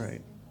alright, it's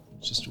alright.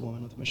 It's just a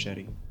woman with a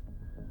machete.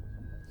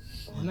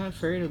 I'm not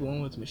afraid of the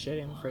one with the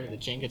machete, I'm afraid of the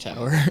Jenga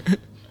tower.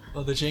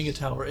 Well, the Jenga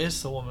tower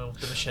is the woman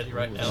with the machete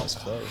right now. That's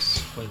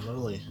close. Quite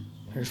literally.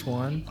 There's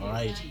one.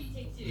 Alright.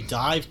 You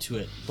dive to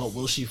it, but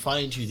will she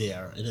find you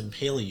there and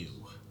impale you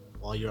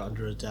while you're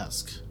under a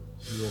desk?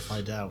 You will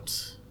find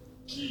out.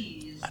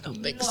 I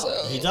don't think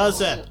so. He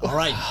does it!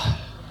 Alright.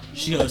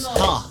 She goes,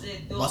 huh,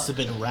 must have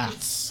been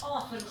rats.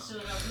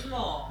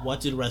 What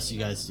did the rest of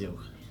you guys do?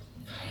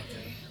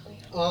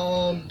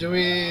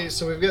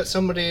 So we've got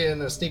somebody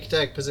in a sneak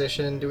attack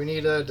position. Do we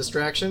need a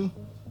distraction?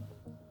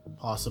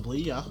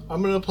 Possibly, yeah.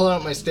 I'm gonna pull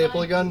out my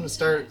staple gun and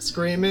start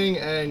screaming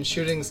and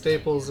shooting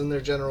staples in their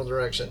general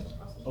direction.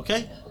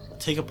 Okay,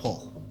 take a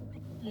pull.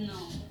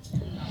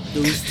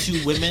 Those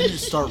 2 women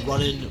start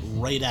running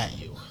right at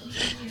you.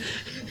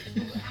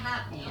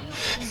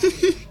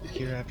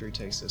 Here, after he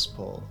takes this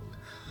pull,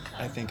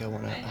 I think I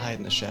want to hide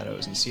in the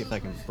shadows and see if I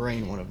can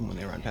brain one of them when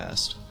they run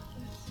past.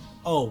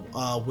 Oh,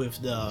 with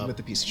the... With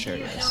the piece of cherry,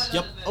 yes.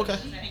 Yep, okay.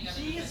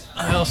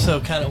 I also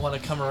kind of want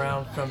to come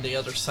around from the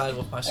other side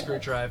with my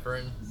screwdriver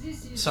and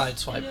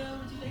sideswipe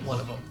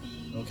one of them.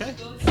 Okay,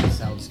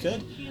 sounds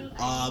good.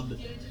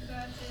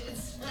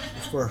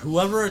 For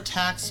whoever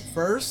attacks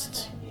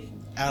first,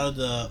 out of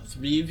the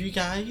 3 of you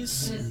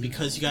guys,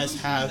 because you guys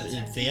have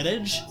an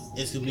advantage,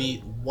 it's going to be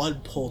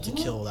 1 pull to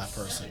kill that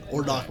person,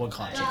 or knock 1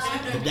 conscious.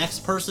 The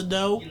next person,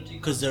 though,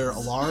 because they're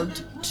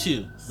alarmed,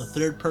 2. The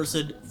third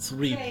person,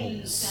 3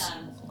 pulls.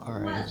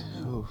 Alright.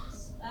 Ooh.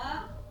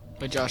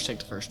 But Josh, take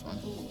the first one.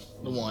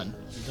 The one.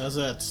 He does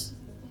it.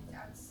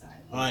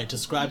 Alright,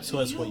 describe to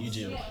us what you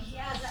do.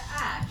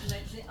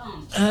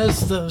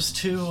 As those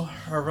 2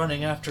 are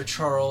running after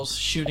Charles,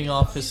 shooting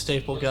off his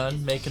staple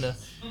gun, making a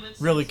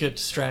really good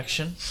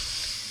distraction,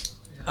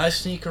 I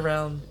sneak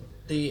around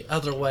the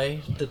other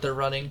way that they're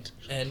running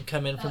and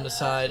come in from the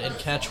side and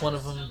catch one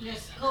of them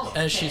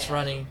as she's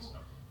running,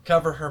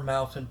 cover her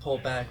mouth and pull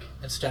back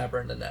and stab her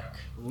in the neck.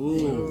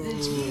 Ooh.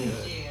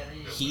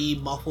 He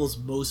muffles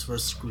most of her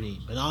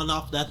scream, but not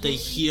enough that they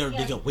hear and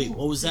they go, wait,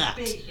 what was that?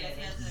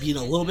 Being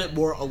a little bit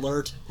more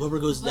alert, whoever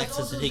goes next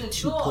has to take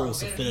 2 pulls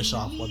to finish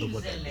off one of the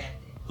women.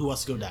 Who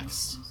wants to go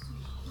next?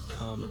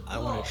 I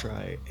want to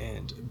try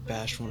and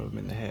bash one of them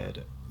in the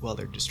head while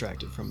they're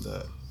distracted from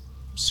the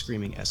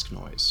screaming-esque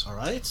noise.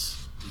 Alright,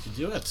 you can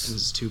do it. This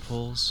is 2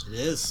 pulls. It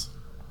is.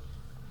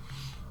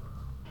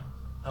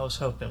 I was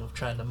hoping with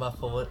trying to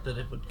muffle it that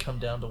it would come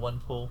down to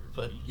 1 pull,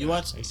 but You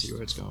what? I see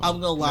where it's going.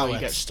 I'm gonna allow No, you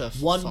it. got stuff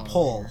 1 falling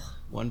pull. over.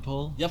 1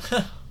 pull? Yep.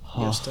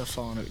 You have stuff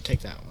falling over. Take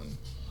that one.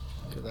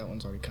 Because that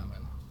one's already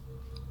coming.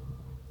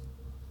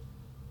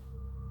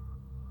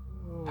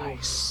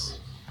 Nice.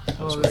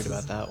 I was worried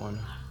about that one.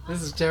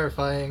 This is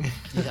terrifying.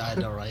 Yeah, I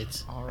know,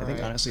 right? I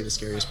think honestly the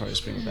scariest part is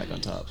putting it back on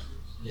top.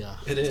 Yeah.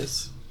 it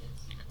is.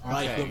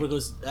 Alright, Okay. whoever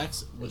goes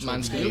next, which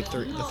Mine's one gonna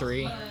do be you? the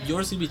 3.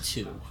 Yours gonna be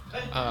 2.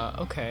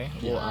 Okay.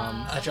 Well,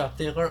 I dropped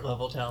the alert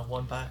level down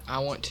 1 by. I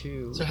want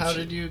to. So how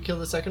did you kill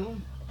the second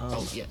one?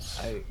 Oh, yes.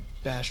 I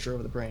bashed her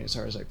over the brain as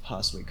hard as I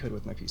possibly could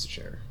with my piece of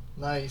chair.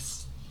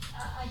 Nice.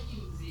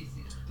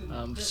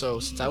 So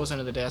since I was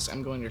under the desk,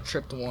 I'm going to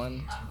trip the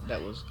one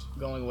that was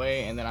going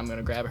away, and then I'm going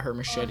to grab her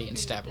machete and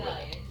stab her with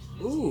it.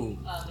 Ooh,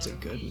 That's a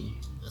good one.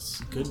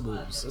 that's good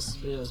moves.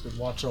 This man has been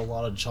watching a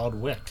lot of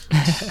John Wick.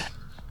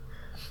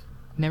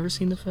 Never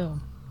seen the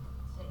film.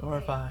 Or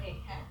if I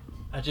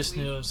just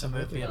knew it was a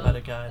movie about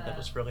a guy that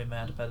was really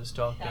mad about his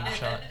dog being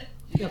shot.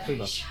 Yeah, pretty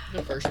much.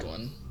 The first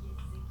one.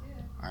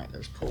 Alright,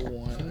 there's pull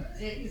 1.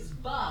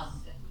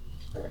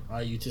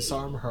 Alright, you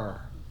disarm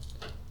her.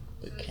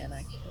 But can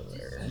I kill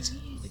her?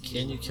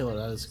 Can you kill her?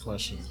 That is the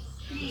question.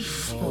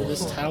 Oh,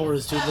 this tower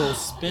is doing little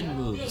spin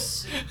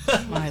moves.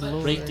 My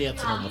lord. Break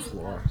dancing on the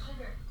floor.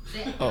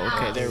 Oh,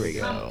 okay, there we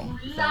go.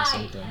 Found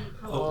something.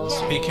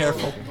 Oh, be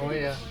careful. Oh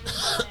yeah.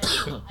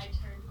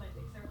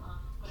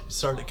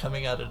 Started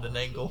coming out at an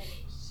angle.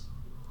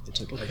 It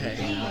took Okay.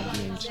 everything in my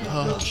being to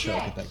Oh, not choke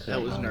at that That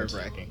current was moment.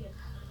 nerve-wracking.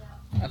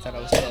 I thought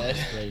I was dead.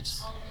 Great.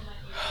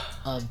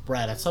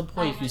 Brad, at some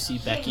point, if you see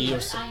Becky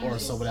or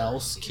someone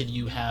else, can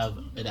you have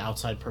an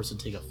outside person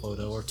take a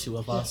photo or two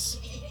of us?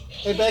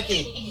 Hey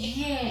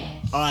Becky.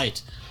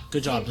 Alright,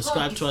 good job.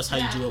 Describe to us how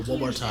you do it one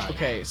more time.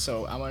 Okay,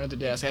 so I'm under the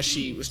desk. As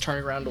she was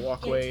turning around to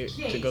walk away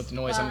to go through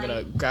the noise, I'm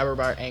gonna grab her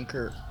by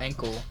her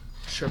ankle,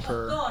 trip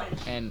her,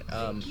 and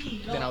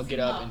then I'll get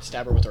up and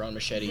stab her with her own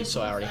machete.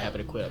 So I already have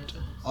it equipped.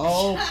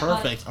 Oh,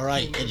 perfect.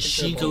 Alright, and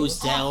she goes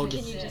down,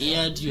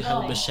 and you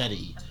have a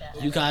machete.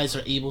 You guys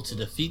are able to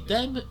defeat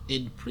them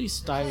in pretty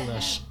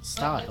stylish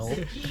style,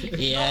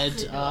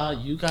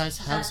 and you guys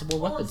have some more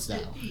weapons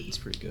now. It's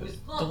pretty good.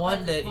 The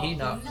one that he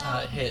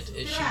hit,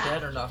 is she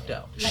dead or knocked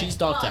out? She's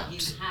knocked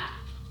out.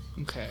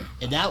 Okay.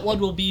 And that one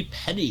will be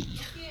Penny.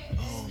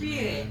 Oh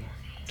man.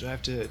 Do I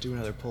have to do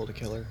another pull to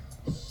kill her?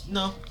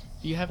 No.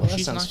 You have. Well, that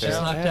she's sounds knocked fair. She's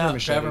out. knocked I have her out.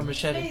 machete. Grab her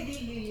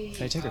machete.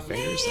 Can I take her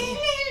fingers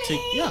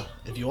though? Yeah,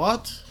 if you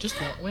want.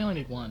 Just one. We only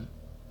need one.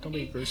 Don't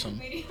be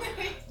gruesome.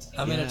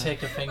 I'm gonna Yeah.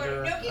 take a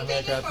finger. I'm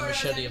gonna grab the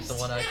machete of the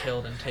one I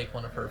killed and take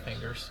one of her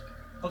fingers.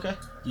 Okay.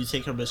 You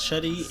take her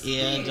machete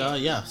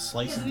and, yeah,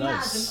 slice and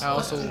dice. I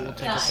also will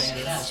take a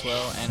finger as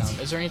well. And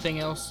is there anything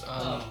else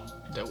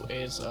that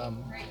is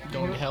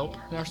going to help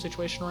in our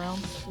situation around?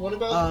 What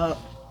about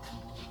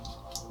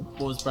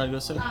What was Brad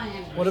gonna say?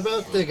 what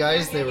about the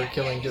guys they were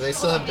killing? Do they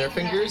still have their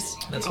fingers?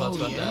 That's what I was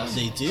about to ask.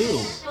 They do.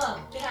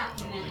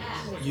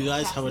 You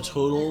guys have a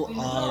total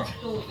of,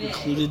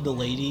 including the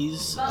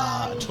ladies,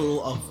 a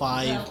total of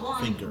 5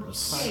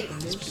 fingers.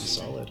 That's pretty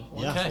solid.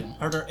 Yeah, Okay.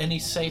 Are there any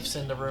safes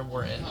in the room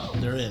we're in?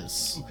 there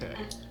is. Okay.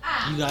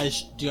 Do you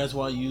guys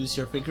want to use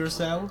your fingers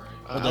now?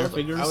 Or their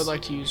fingers? I would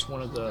like to use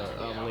one of the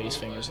lady's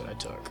fingers that I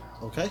took.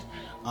 Okay.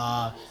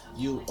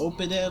 You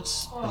open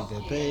it,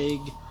 big,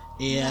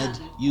 and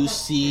you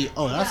see.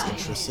 Oh, that's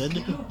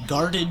interesting.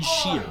 Garden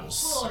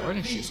shears.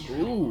 Garden shears.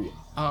 Ooh.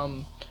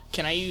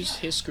 Can I use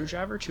his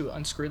screwdriver to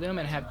unscrew them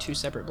and have 2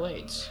 separate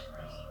blades?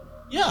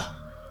 Yeah.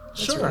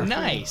 Sure.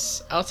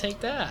 Nice. I'll take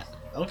that.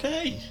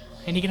 Okay.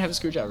 And he can have a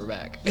screwdriver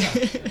back.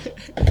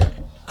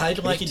 I'd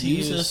We like can to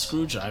use a use.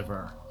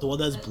 screwdriver, the one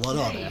that's blood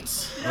on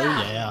it. Oh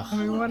yeah. I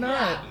mean, why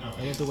not?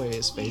 I love the way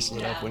his face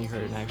lit up when he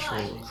heard an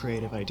actual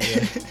creative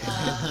idea.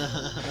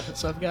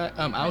 So I've got.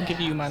 I'll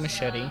give you my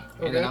machete, and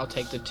then Okay. I'll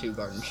take the 2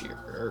 garden shear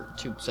or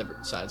 2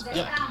 separate sides.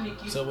 Yep.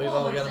 So we've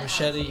all got a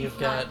machete. You've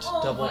got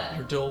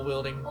your dual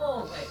wielding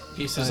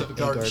pieces of a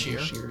garden shear.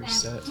 shears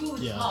set.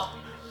 Yeah.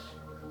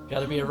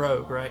 Got to be a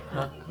rogue, right?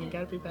 Huh? You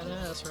gotta be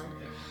badass, right?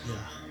 Yeah.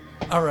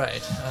 All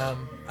right.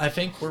 I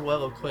think we're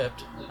well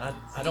equipped.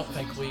 I don't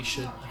think we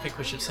should. I think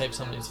we should save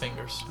some of these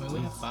fingers. I mean, we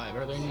have 5.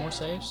 Are there any more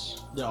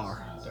safes? There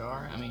are. There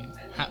are. I mean,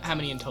 how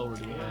many in total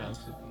do we have?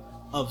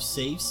 Of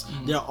safes,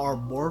 there are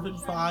more than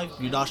 5.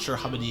 You're not sure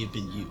how many have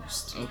been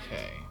used.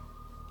 Okay.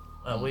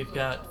 We've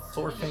got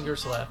 4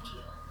 fingers left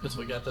because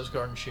we got those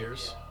garden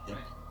shears. Yep.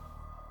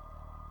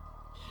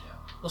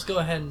 Let's go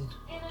ahead and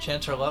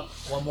chance our luck.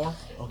 One more.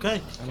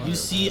 Okay. You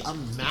see a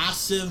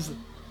massive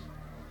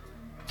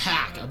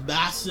pack, a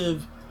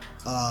massive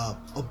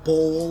a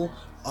bowl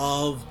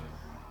of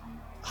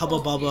Hubba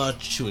Bubba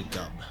chewing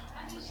gum.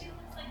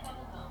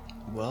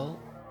 Well,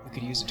 we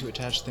could use it to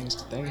attach things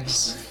to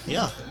things.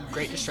 Yeah.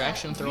 Great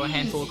distraction. Throw a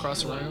handful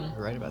across the room.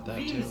 You're right about that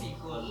too.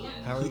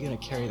 How are we gonna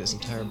carry this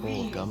entire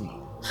bowl of gum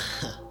though?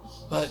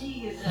 But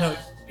no,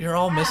 you're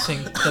all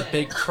missing the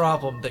big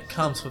problem that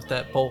comes with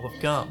that bowl of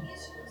gum.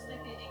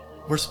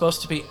 We're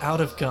supposed to be out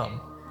of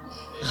gum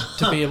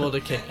to be able to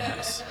kick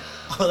ass.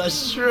 Oh,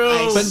 that's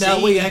true. But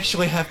now we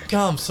actually have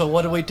gum, so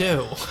what do we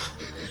do?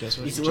 Guess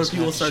what? This is You where just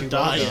people have to start chew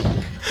bubble dying.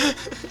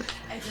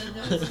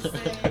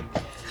 gum.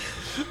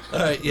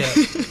 Alright, yeah.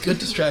 Good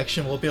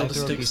distraction. We'll be I able to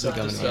throw a stick piece of stuff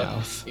gum to in my stuff.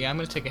 mouth. Yeah, I'm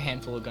gonna take a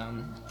handful of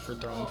gum for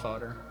throwing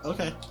fodder.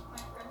 Okay.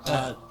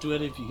 Do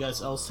any of you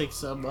guys else take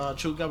some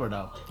chewing gum or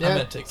no? I'm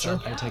gonna take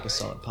some. I take a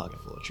solid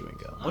pocket full of chewing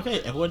gum. Okay,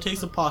 everyone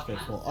takes a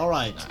pocketful. All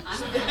right.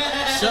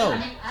 So,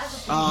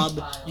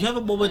 you have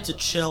a moment to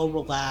chill,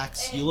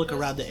 relax. You look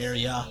around the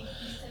area.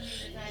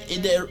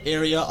 In the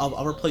area of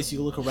other place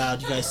you look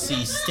around, you guys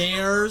see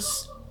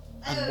stairs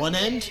on one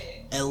end,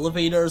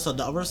 elevators on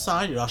the other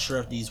side. You're not sure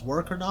if these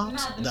work or not.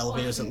 In the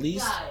elevators, at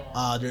least.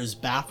 There's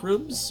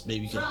bathrooms.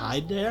 Maybe you can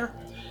hide there.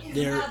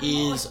 There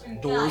is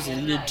doors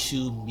leading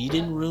to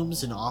meeting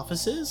rooms and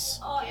offices.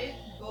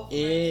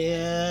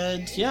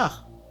 And yeah,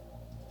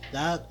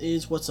 that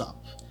is what's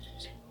up.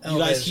 You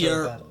guys Elevators are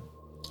hear, bad.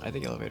 I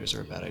think elevators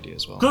are a bad idea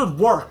as well. "Good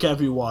work,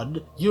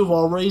 everyone. You've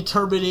already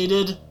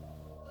terminated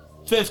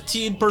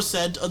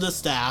 15% of the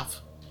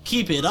staff.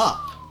 Keep it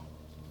up."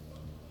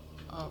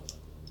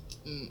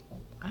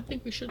 I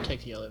think we should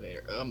take the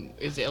elevator.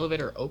 Is the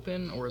elevator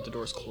open or are the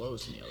doors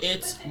closed in the elevator?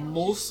 It's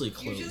mostly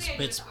closed,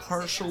 but it's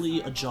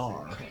partially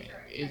ajar. Okay.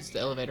 Is the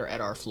elevator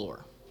at our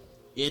floor?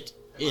 It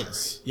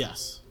is,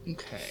 yes.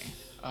 Okay.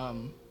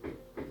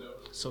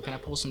 So can I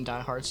pull some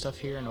Die Hard stuff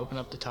here and open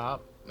up the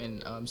top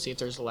and see if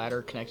there's a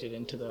ladder connected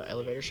into the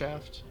elevator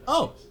shaft?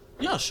 Oh,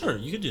 yeah, sure,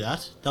 you can do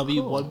that. That'll be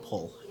Cool. one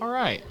pull. All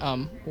right.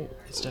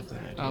 It's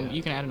definitely an idea.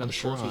 You can add another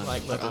pull if you'd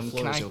like, but other can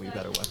floors I there'll be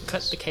better weapons.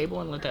 cut the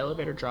cable and let the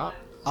elevator drop?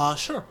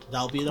 Sure,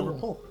 that'll be another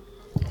pull.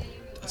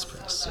 That's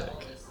pretty sick.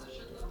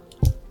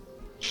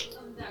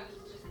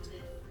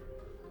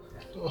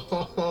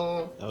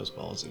 That was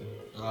ballsy.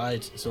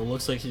 Alright, so it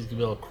looks like he's gonna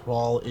be able to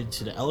crawl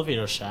into the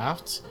elevator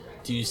shaft.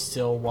 Do you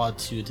still want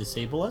to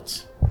disable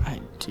it?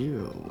 I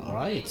do.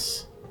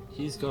 Alright.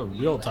 He's going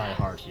real die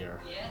hard here.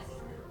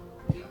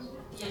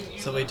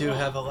 So we do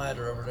have a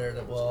ladder over there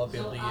that we'll all be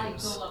able to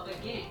use.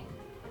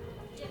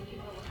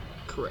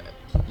 Correct.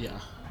 Yeah.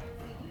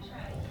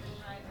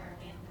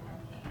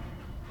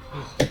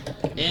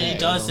 And he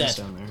does Going that.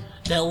 down there.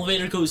 The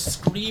elevator goes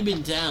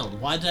screaming down.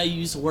 Why did I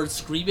use the word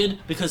screaming?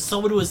 Because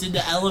someone was in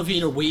the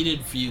elevator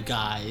waiting for you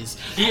guys.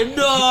 You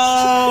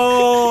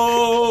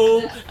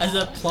know, as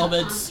it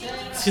plummets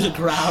to the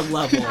ground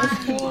level.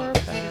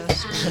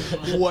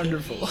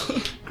 Wonderful.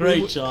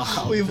 Great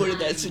job. We avoided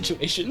that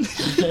situation.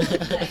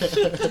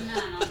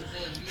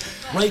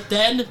 Right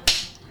then,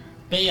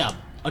 bam,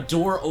 a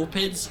door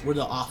opens where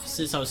the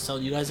offices I was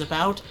telling you guys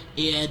about,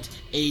 and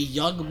a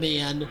young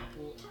man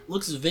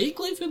looks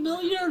vaguely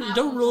familiar. You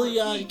don't really,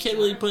 you can't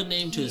really put a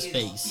name to his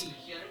face.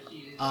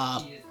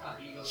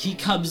 He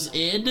comes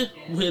in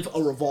with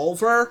a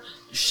revolver,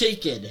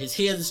 shaken, his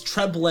hands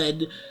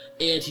trembling,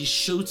 and he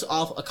shoots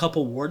off a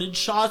couple warning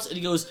shots, and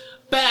he goes,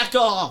 "Back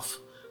off!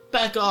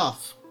 Back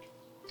off!"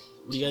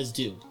 What do you guys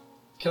do?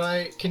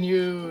 Can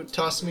you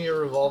toss me a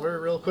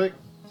revolver real quick?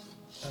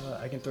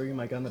 I can throw you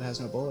my gun that has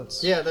no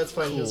bullets. Yeah, that's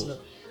fine. Cool.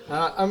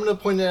 I'm gonna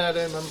point it at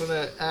him. I'm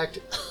gonna act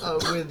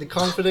with the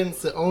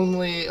confidence that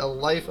only a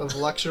life of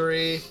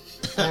luxury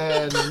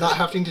and not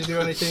having to do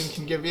anything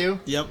can give you.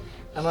 Yep.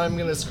 And I'm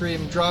gonna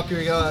scream, "Drop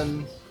your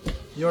gun!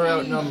 You're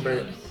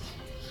outnumbered."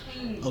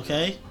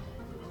 Okay.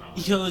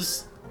 He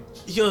goes,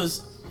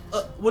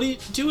 what are you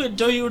doing?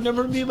 Don't you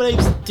remember me? My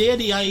name's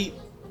Danny. I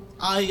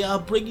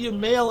bring you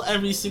mail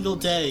every single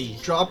day.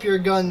 Drop your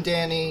gun,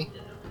 Danny.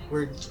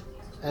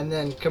 And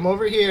then come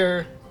over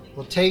here.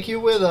 We'll take you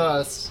with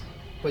us,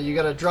 but you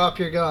gotta drop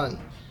your gun.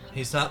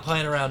 He's not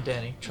playing around,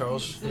 Danny.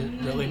 Charles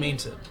really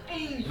means it.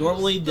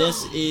 Normally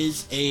this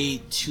is a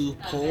 2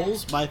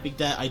 pulls, but I think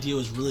that idea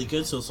was really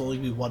good, so it's only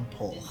gonna be 1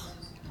 pull.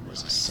 It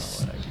was a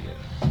solid idea.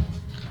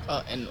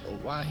 And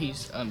while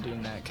he's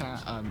doing that, can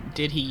I,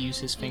 did he use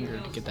his finger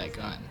to get that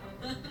gun?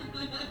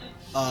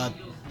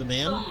 The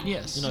man?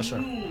 Yes. You're not sure.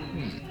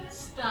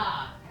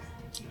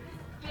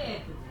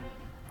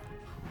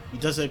 He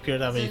doesn't appear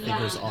to have any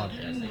fingers on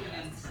him.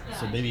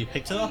 So maybe he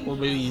picked it up, or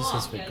maybe he used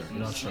his finger. You're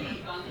not sure.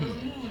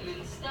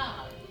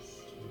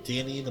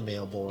 Danny the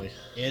mail boy.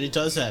 And he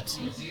does that.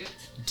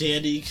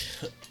 Danny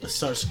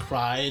starts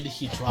crying,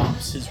 he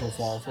drops his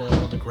revolver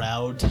on the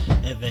ground,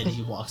 and then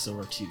he walks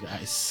over to you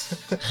guys.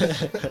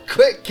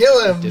 Quick,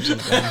 kill him!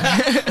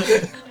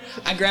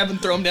 I grab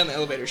and throw him down the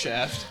elevator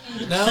shaft.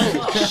 No!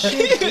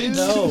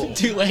 No!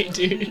 Too late,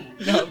 dude.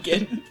 No, I'm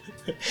kidding.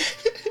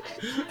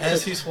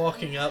 As he's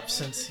walking up,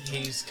 since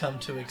he's come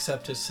to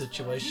accept his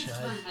situation,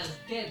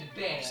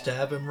 I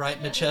stab him right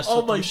in the chest Oh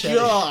with the my machete.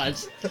 god!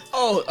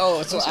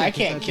 Oh, so I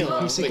can't kill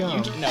him. piece of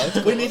But you, gum. no,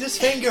 it's We need his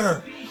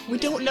finger! we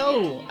don't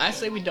know. I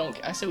say we don't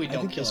I think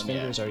kill his him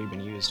finger's yet. already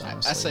been used,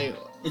 honestly. I say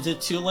Is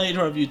it too late,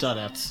 or have you done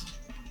it?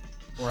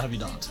 Or have you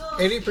not?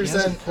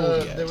 80%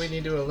 pulled yet. that we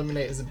need to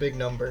eliminate is a big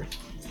number.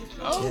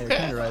 oh, Yeah, you're okay.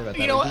 kinda right about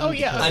You that. know We what? do Oh need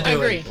to yeah, kill I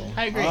him. agree. people.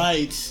 I agree.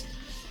 Right.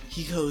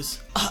 He goes,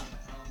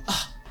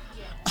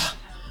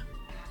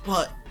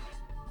 but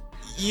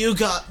you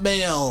got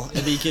mail,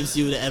 and he gives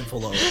you an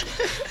envelope.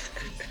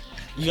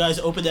 You guys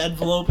open the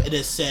envelope, and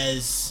it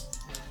says,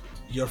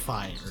 "You're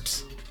fired."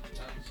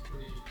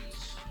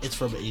 It's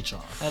from HR.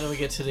 How do we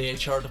get to the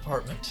HR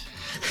department?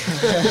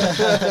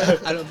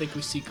 I don't think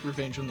we seek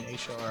revenge on the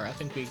HR. I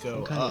think we go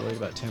I'm kind of up. worried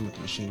about Tim with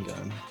the machine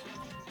gun.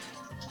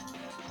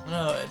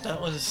 No, that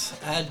was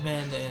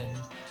admin and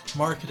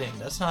marketing.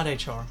 That's not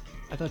HR.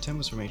 I thought Tim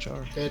was from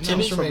HR. Yeah, Tim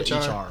Tim's is from from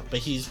HR. HR, but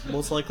he's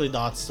most likely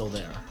not still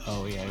there.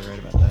 Oh yeah, you're right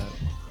about that.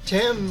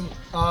 Tim,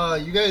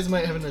 you guys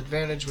might have an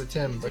advantage with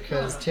Tim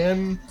because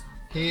Tim,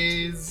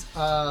 he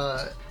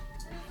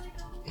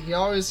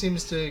always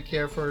seems to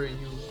care for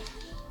you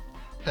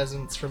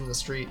peasants from the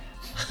street.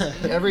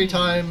 Every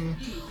time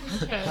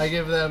I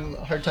give them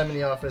a hard time in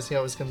the office, he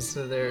always comes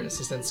to their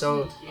assistance.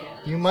 So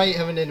you might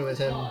have an in with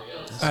him.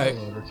 That's Alright, a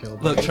little overkill.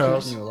 but Look, I'm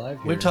Charles, keeping you alive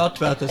here. we've talked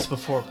about this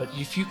before, but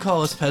if you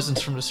call us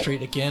peasants from the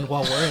street again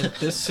while we're in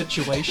this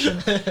situation,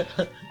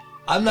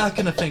 I'm not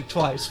gonna think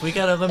twice. We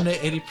gotta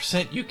eliminate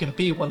 80%. You can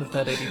be one of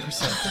that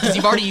 80%. Because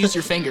you've already used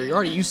your finger. You're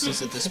already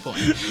useless at this point.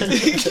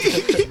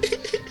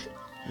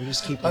 We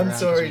just keep. I'm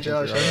sorry,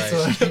 Josh.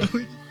 I'm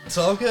sorry. It's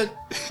all good.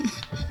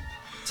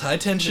 It's It's high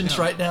tensions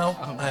right now.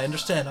 I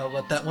understand. I'll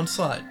let that one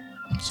slide.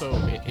 So,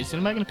 is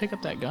anybody gonna pick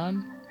up that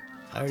gun?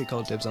 I already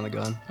called dibs on the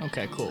gun.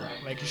 Okay, cool.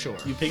 Making sure.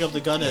 You pick up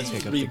the gun and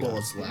Pick up 3 the gun.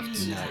 bullets left.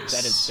 Nice.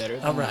 That is better.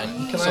 Than All right.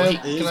 Can So I he-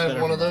 have, it is can I have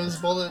better one of than those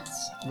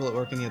bullets? Will it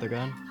work in the other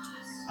gun?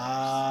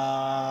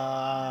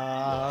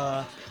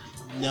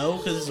 No,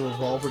 because it's a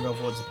revolver and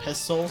everyone's a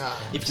pistol. Ah,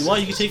 If you want,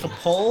 you can take a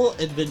pull,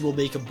 and then we'll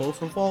make them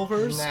both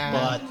revolvers.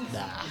 Nah. But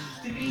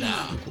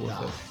nah.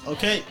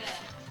 Okay,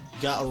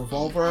 you got a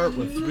revolver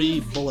with 3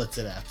 bullets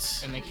in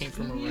it. And they came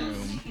from a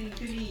room.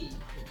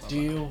 Do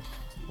you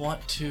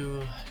want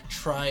to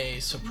try a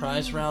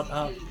surprise route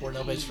up where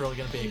nobody's really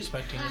going to be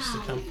expecting us to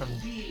come from?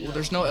 Well,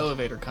 there's no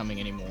elevator coming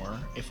anymore.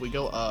 If we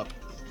go up,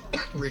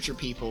 richer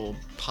people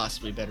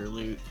possibly better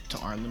loot to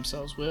arm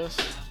themselves with.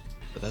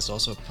 But that's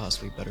also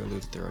possibly better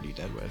loot they're already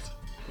dead with.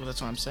 Well,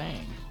 that's what I'm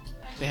saying.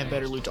 They have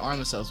better loot to arm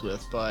themselves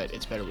with, but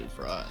it's better loot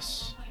for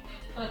us.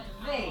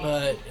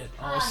 But it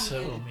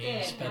also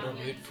means better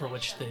loot for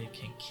which they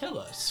can kill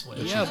us with.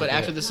 Yeah, but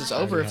after this is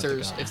over, if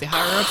the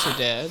higher ups are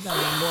dead, I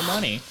mean more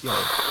money.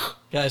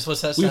 Guys,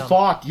 what's that We sound?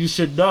 thought you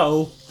should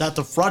know that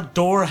the front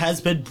door has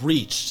been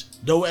breached.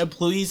 No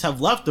employees have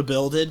left the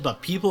building,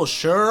 but people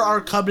sure are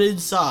coming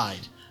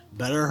inside.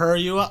 Better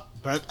hurry up.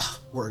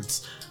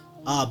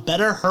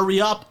 Better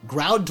hurry up.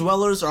 Ground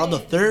dwellers are on the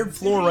 3rd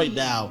floor right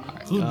now.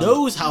 Who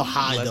knows how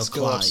high they'll Let's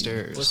go climb?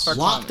 upstairs. Let's start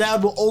climbing.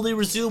 Lockdown will only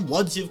resume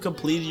once you've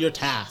completed your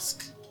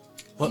task.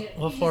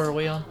 What floor are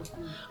we on?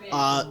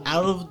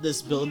 Out of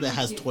this building that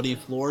has 20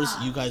 floors,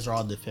 you guys are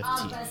on the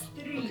 15th.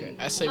 Okay,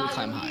 I say we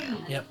climb higher.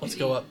 Yep, let's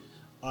go up.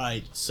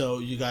 Alright, so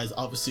you guys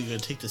obviously gonna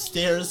take the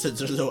stairs since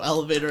there's no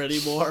elevator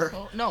anymore.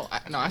 Oh, no,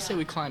 I say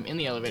we climb in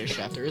the elevator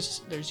shaft.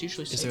 There's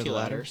usually there safety a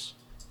ladder? ladders.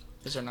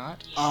 Is there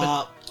not?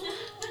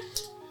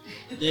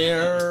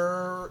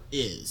 There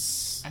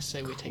is. I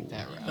say we take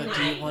that route. But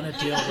do you want to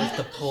deal with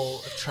the pull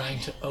of trying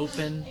to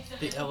open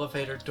the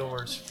elevator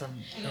doors from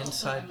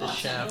inside the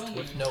shaft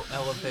with no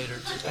elevator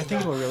to I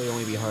think it will really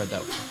only be hard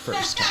that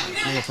first time.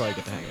 Then we'll probably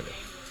get the hang of it.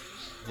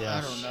 Yeah.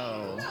 I don't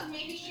know.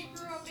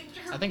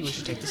 I think we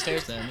should take the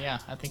stairs then. Yeah,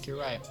 I think you're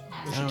right.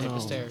 We I should don't take the know.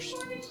 stairs.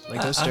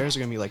 Like, those stairs are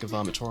gonna be like a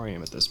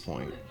vomitorium at this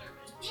point.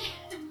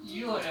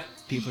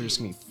 People are just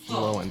gonna be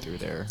flowing through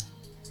there.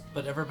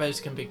 But everybody's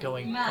going to be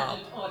going up.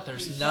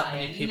 There's not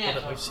many people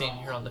that we've seen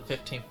here on the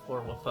 15th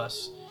floor with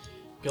us.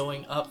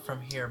 Going up from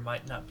here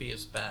might not be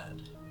as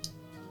bad.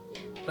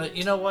 But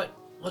you know what?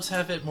 Let's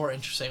have it more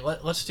interesting.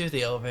 Let's do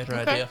the elevator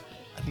Okay. idea.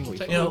 I think we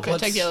Take, You know, we'll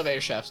take let's- the elevator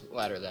shaft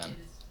ladder then.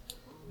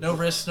 No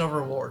risk, no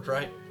reward,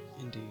 right?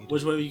 indeed.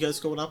 Which way are you guys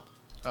going up?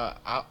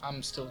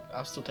 I'll still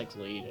take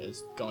the lead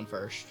as going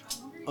first.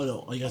 Oh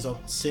no, are you guys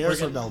on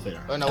stairs or an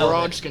elevator? Oh no, we're all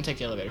Elevator. just gonna take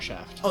the elevator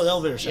shaft. Oh, the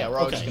elevator shaft. Yeah, we're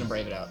all okay. just gonna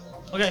brave it out.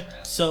 Okay,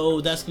 so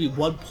that's gonna be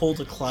 1 pull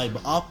to climb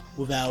up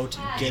without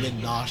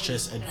getting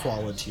nauseous and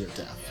falling to your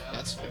death.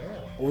 That's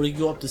fair. Or you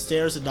can go up the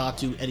stairs and not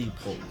do any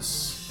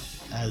pulls,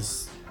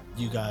 as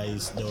you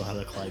guys know how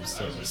to climb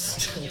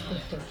stairs.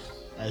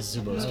 As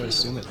Zubo's I would doing.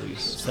 assume at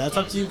least. So that's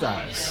up to you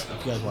guys,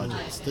 if you guys want to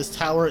do this. This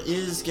tower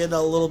is getting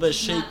a little bit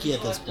shaky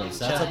at this point,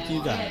 so that's up to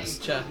you guys.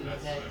 Check.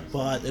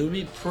 But it would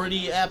be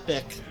pretty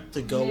epic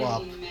to go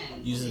up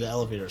using the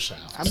elevator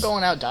shaft. I'm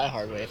going out die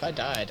hard way. If I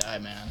die, I die,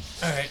 man.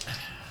 Alright.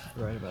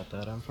 Right about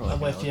that. I'm probably I'm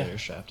gonna with ya. elevator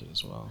shafted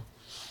as well.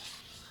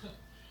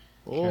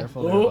 Oh.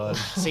 Careful there, bud.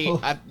 See,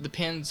 the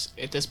pins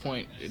at this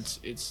point,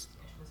 it's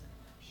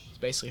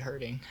basically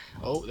hurting.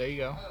 Oh, there you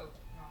go.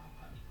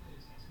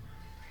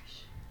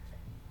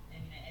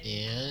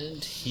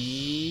 And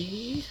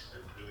he...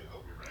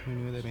 Who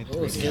knew they made the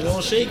Oh, it's 3D getting a little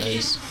out? shaky.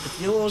 Guys, It's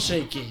getting a little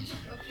shaky.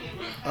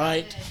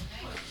 Alright,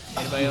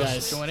 Anybody You else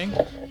guys. joining?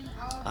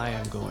 I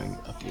am going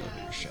up the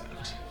elevator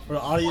shaft. for the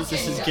audience,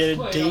 this is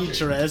getting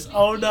dangerous.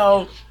 Oh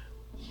no!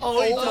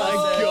 Oh, he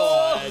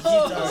God! He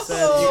does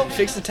that.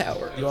 Fix the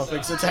tower. You want to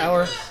fix the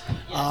tower?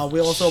 We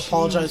also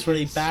apologize for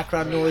any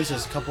background noise.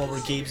 There's a couple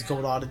other games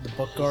going on in the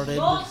book garden.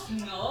 But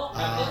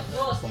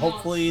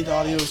hopefully the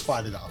audio is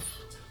fine enough.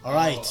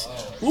 Alright.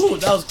 Ooh,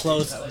 that was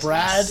close.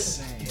 Brad,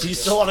 do you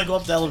still want to go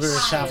up the elevator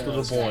shaft with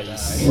the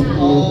boys?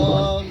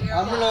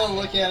 I'm gonna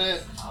look at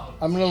it.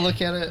 I'm gonna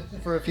look at it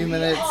for a few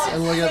minutes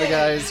and look at the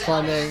guys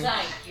climbing.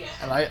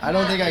 And I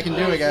don't think I can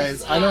do it,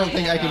 guys. I don't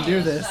think I can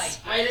do this.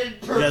 You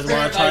guys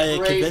want to try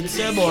and convince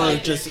him or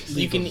just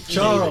leave him?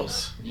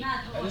 Charles.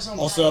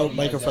 Also,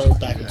 microphone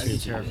back into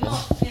you.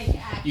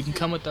 You can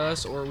come with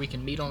us, or we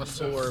can meet on the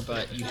floor,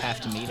 but you have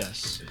to meet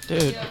us.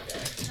 Dude.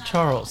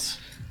 Charles.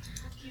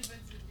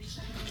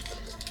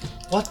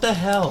 What the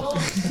hell?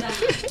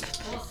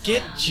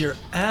 Get your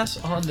ass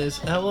on this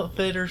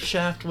elevator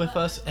shaft with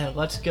us and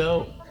let's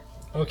go.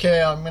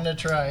 Okay, I'm gonna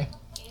try.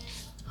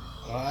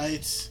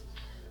 Alright.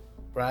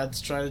 Brad's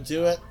trying to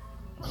do it.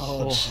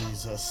 Oh,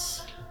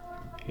 Jesus.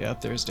 Yeah,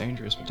 up there's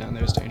dangerous, but down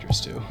there's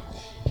dangerous too.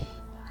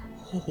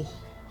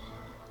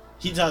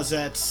 He does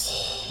it.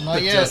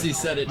 Not yet.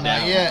 said it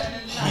Not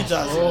yet. He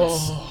does it.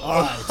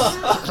 Alright.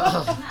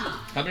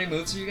 How many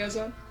moves are you guys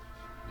on?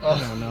 I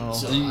don't know.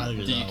 So, Do you, I don't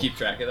even do you know. keep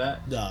track of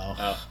that? No.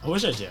 Oh. I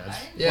wish I did.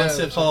 Yeah. Once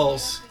it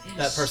falls,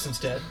 that person's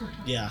dead.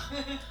 Yeah.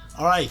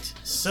 Alright,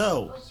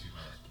 so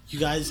You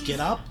guys get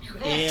up,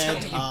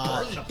 and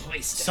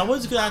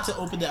someone's gonna have to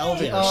open the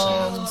elevator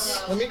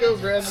shaft. Let me go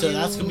grab So you.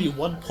 that's gonna be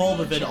one pull,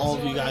 but then all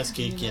of you guys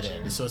can get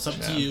in. So it's up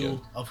to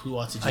you of who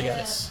wants to do I got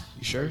this.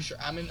 You sure? Sure,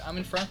 I'm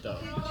in front though.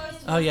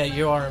 Oh yeah,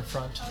 you are in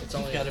front. It's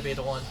only- got to be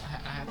the one.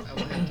 I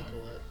would have to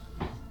pull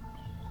it.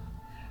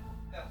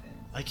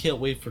 I can't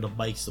wait for the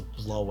mics to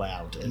blow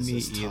out as Me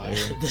this either. tower,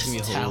 It's this gonna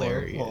be tower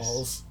hilarious.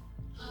 falls.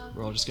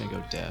 We're all just gonna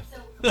go deaf.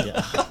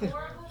 Yeah,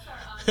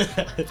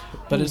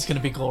 But it's gonna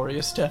be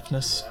glorious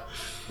deafness.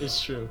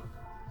 it's true.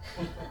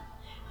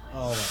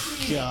 Oh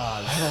my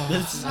god,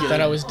 this is I thought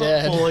I was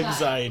dead. full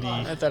anxiety.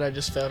 I thought I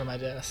just fell to my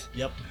death.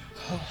 Yep.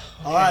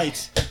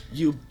 Alright,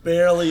 you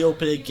barely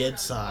open it, get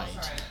inside.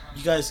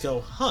 You guys go,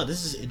 huh,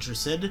 this is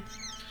interesting.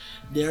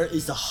 There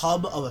is the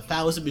hub of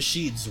 1,000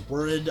 machines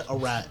whirring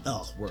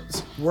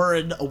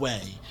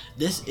away.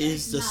 This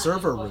is the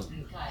server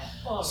room.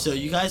 So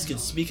you guys can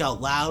speak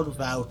out loud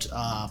without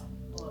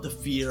the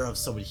fear of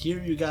someone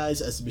hearing you guys,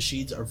 as the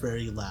machines are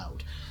very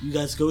loud. You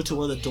guys go to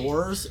one of the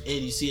doors and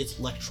you see it's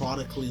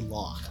electronically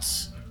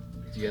locked.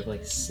 Do you have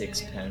like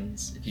 6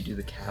 pens? If you do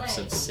the caps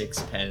of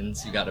 6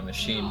 pens, you got a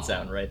machine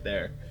sound right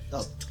there.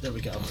 Oh, there we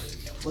go.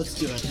 Let's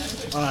do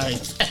it.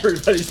 Alright.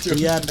 Everybody's doing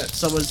Yeah,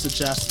 someone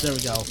suggests. There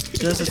we go.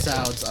 There's the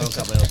sounds. I don't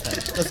got my own pen.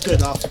 That's good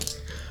enough.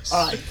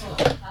 Alright.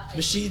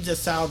 Machines that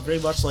sound very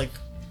much like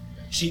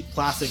cheap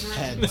plastic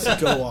pens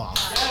go off.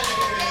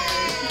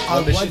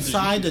 On one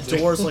side, the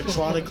door is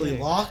electronically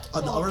locked.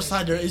 On the other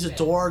side, there is a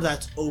door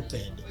that's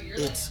open.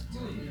 It's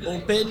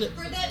open.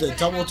 The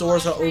double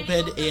doors are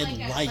open, and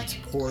light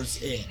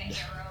pours in.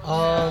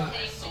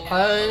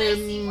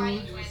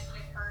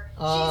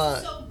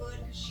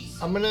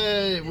 I'm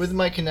gonna, with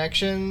my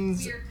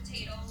connections,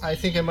 I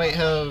think I might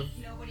have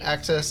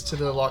access to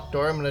the locked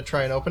door. I'm gonna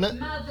try and open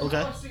it.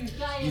 Okay.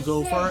 You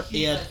go for it,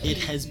 and it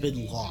has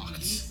been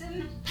locked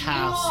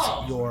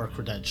past your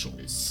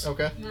credentials.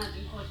 Okay.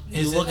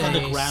 You look on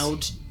the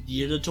ground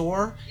near the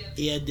door,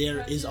 and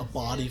there is a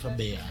body of a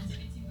man.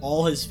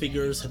 All his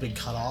fingers have been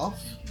cut off,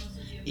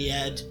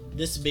 and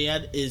this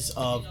man is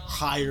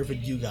higher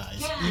than you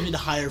guys, even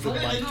higher than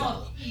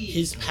Michael.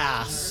 His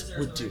pass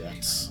would do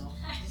it.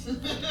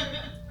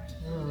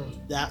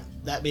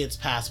 That man's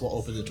pass will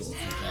open the door for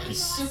you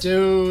guys.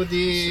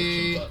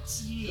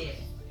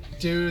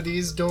 Do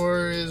these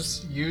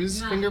doors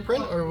use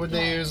fingerprint, or would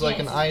they use like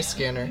an eye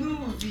scanner?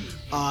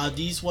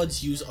 These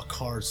ones use a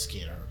card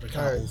scanner. They're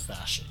kind of Alright.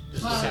 old-fashioned.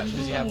 Does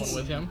he have one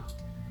with him?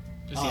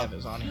 Does he have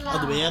his on him?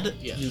 On the man,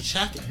 Yes. you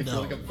check.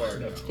 No. Like I'm far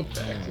enough. Go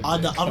back.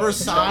 On the other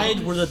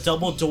side, where the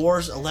double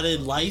doors are let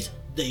in light,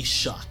 they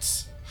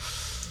shut.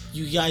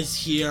 You guys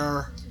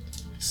hear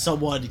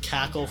someone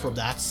cackle from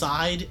that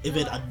side, and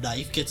then a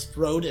knife gets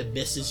thrown and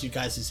misses you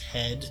guys'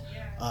 head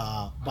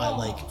by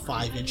like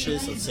 5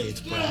 inches. Let's say it's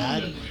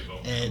Brad,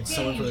 and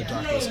someone from the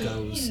darkness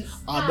goes,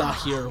 "I'm not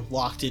here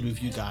locked in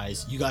with you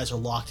guys. You guys are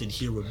locked in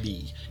here with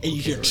me." And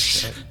you hear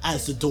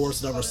as the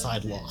doors on the other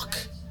side lock.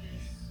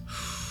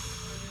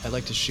 I'd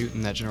like to shoot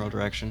in that general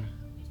direction.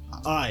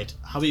 Alright,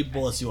 how many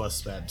bullets do you want to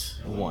spend?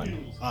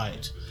 1.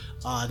 Alright,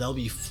 that'll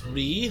be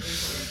 3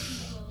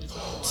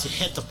 to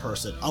hit the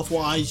person.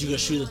 Otherwise, you go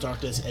shoot in the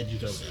darkness and you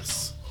go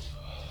this.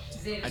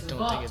 I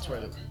don't think it's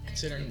worth it.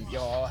 Considering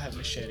y'all all have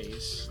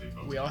machetes,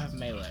 we all have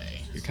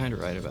melee. You're kind of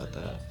right about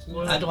that.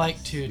 I'd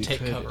like to take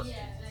could. cover.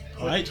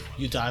 Alright,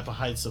 you die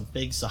behind some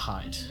things to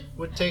hide.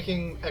 Would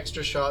taking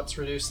extra shots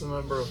reduce the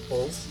number of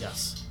pulls?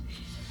 Yes.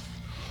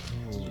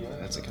 Ooh,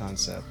 that's a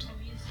concept.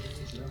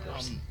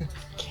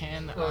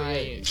 Can Oh, I?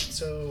 yeah.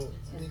 So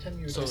anytime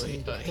you So reduce the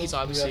number of he's pulls, you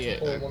obviously have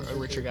to pull one a for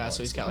richer three guy,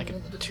 so he's got like a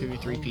 2 or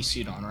 3 piece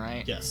suit on,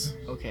 right? Yes.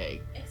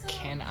 Okay.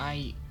 Can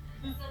I?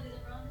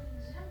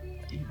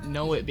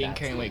 Know it being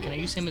carrying weight. Can I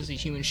use him as a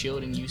human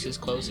shield and use his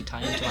clothes to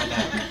tie him to my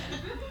back?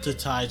 To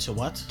tie to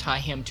what? Tie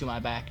him to my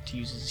back to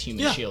use as a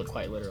human Yeah. shield,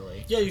 quite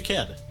literally, Yeah, you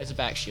can. as a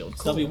back shield.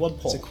 That'll be 1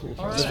 pull. It's a cool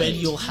But then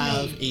you'll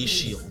have a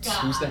shield.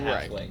 Who's the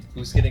Right. halfling?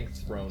 Who's getting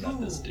thrown at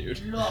this dude?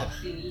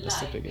 That's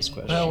the biggest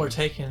question. Well, we're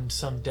taking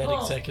some dead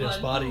executive's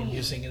body and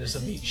using it as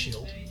a meat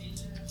shield.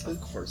 Of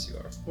course you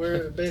are.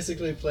 We're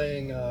basically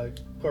playing a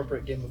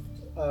corporate game of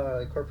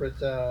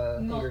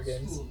Hunger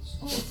Games.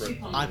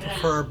 I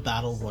prefer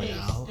Battle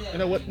Royale. You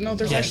know what? No,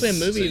 there's Yes. actually a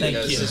movie Thank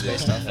that you. this is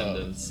based off of.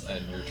 Attendance,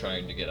 and you're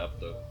trying to get up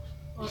the.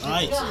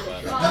 Alright,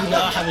 you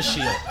now have a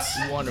shield.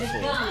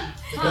 Wonderful.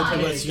 What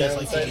unless you guys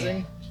like to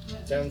do?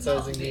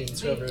 Downsizing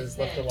means whoever is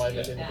left alive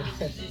at the end of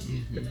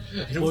the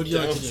day. What would you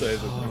like to do?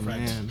 Oh my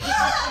friend? man.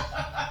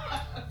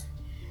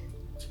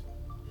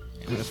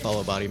 I'm gonna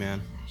follow Body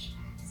Man.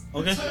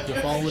 Okay, you're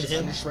following I'm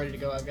him. just ready to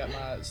go. I've got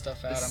my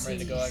stuff out. I'm ready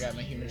to go. I got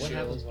my human What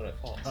happens shield. when it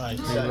falls? Alright.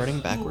 Are you running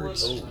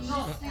backwards? Well,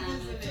 no,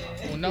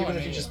 Even I if you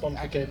mean, just bump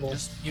the cable.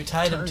 You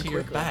tied him Turn to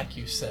your quickly. back,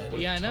 you said.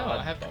 yeah, I know.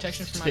 I have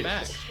protection for my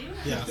back.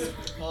 Yeah.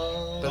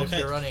 But Okay. if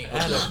you're running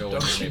at him,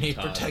 don't you need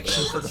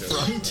protection for the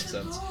front?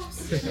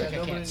 Like I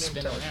nobody can't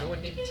spin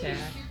around.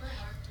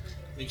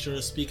 Make sure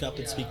to speak up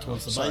and speak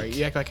towards the Sorry, mic.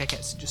 you act like I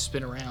can't just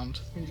spin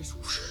around.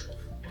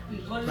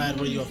 Brad,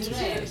 what are you up to?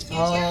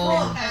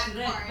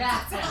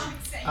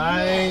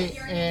 I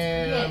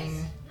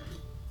am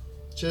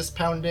just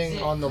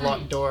pounding on the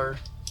locked door,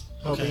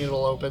 hoping Okay.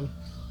 it'll open.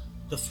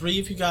 The three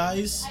of you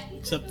guys,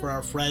 except for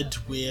our friend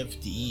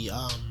with the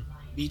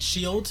meat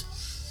shield,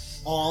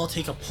 all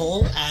take a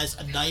pull as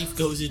a knife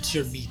goes into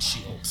your meat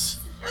shields.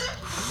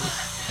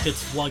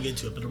 Gets flung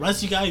into it, but the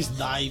rest of you guys,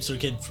 knives are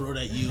getting thrown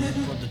at you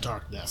from the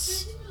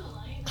darkness.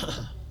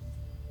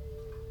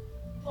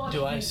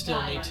 Do I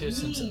still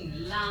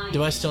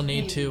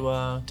need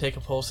to take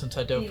a pull since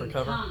I dove for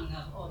cover?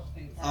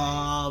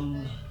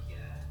 Um,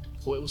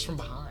 Well, it was from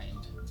behind.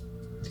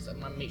 Because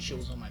my meat shield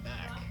was on my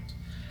back.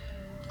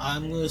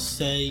 I'm gonna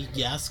say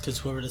yes, because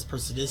whoever this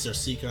person is, they're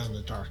secret in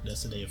the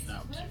darkness and they have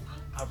found you.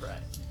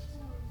 Alright.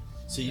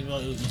 So you know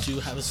you do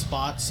have a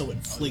spot, so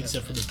it flings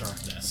it from the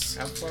darkness.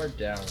 How far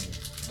down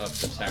up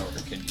the tower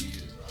can you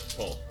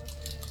pull?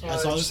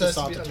 As It long just as it's has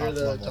to not be the under top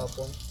the level. top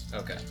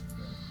one. Okay.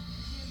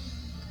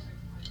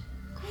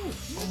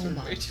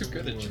 You're way too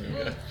good at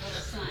Jenga.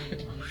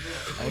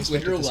 I expected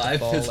When you're this to alive,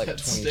 fall it's like that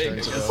 20 sting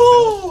turns again.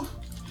 ago.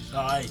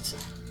 Alright.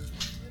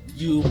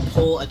 You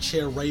pull a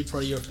chair right in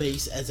front of your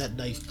face as that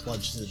knife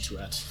plunges into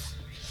it.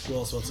 Who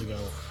else wants to go?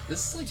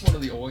 This is like one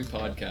of the only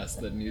podcasts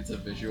that needs a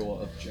visual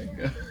of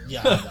Jenga.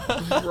 Yeah,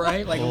 I know.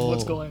 Right? Like, Oh.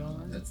 what's going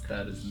on?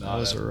 That is not.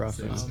 was a rough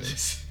safe one.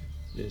 space.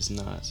 It is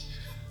not.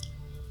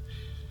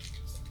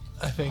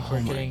 I think we're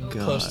Oh my getting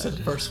close to the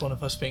God. first one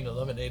of us being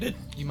eliminated.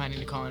 You might need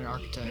to call in an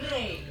architect.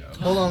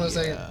 Hold on a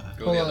second.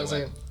 Go Hold the on other a way.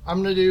 second.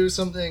 I'm gonna do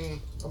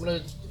something. I'm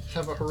gonna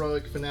have a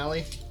heroic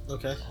finale.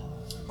 Okay.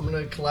 I'm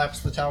gonna collapse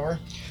the tower.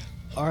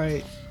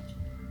 Alright.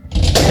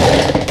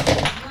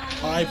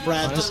 Alright,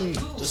 Brad. Honestly,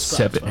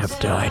 describe to us.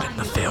 died in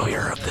the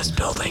failure of this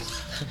building.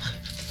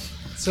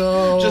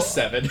 So Just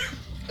 7.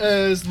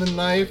 as the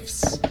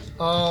knives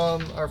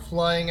are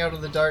flying out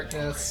of the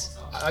darkness,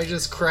 I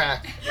just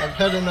crack. I've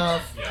had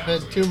enough.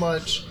 I've had too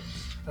much,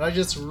 and I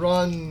just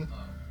run,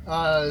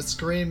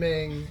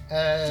 screaming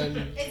and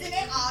Isn't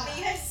it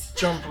obvious?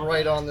 jump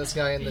right on this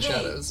guy in the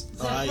shadows.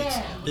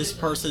 Alright. This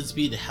person's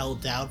being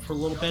held down for a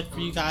little bit for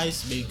you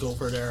guys. Maybe go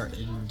over there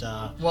and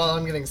While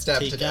I'm getting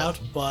stabbed to take death. out.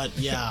 But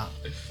yeah.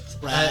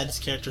 Brad's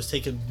character's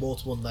taken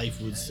multiple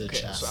knife wounds to the Okay,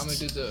 chest. so I'm gonna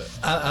do the.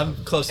 I'm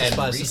close to And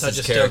spy since I Reese's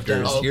just dove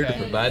character down. is here to Okay.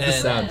 provide the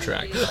And-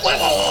 soundtrack.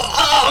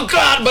 Oh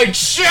god, my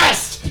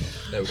chest!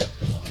 There we go.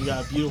 You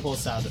got a beautiful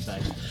sound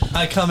effect.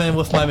 I come in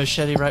with my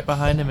machete right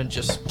behind him and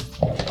just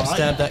Alright,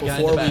 stab that guy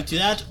in before the we back. do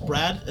that,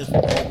 Brad, if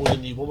we're gonna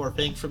need one more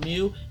thing from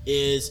you,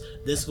 is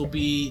this will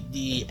be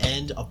the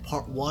end of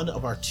part 1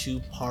 of our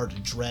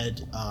 2-part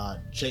Dread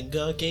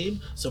Jenga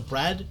game. So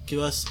Brad, give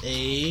us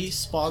a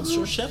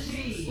sponsorship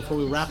before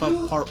we wrap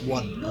up part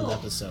 1 of the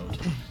episode.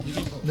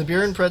 The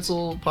Beer and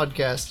Pretzel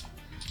podcast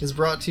is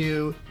brought to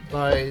you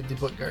by the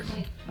Book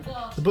Garden.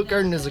 The Book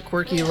Garden is a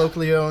quirky,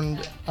 locally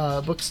owned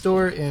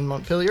bookstore in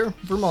Montpelier,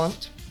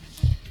 Vermont,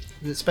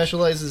 that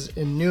specializes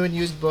in new and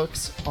used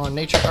books on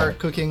nature, art,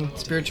 cooking,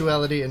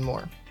 spirituality, and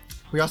more.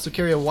 We also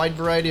carry a wide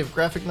variety of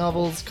graphic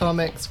novels,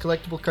 comics,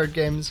 collectible card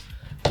games,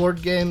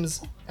 board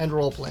games, and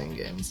role-playing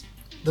games.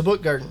 The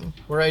Book Garden,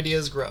 where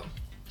ideas grow.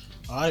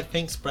 Alright,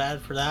 thanks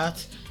Brad for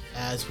that.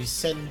 As we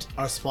send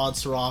our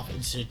sponsor off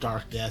into the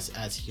darkness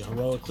as he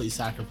heroically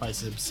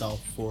sacrifices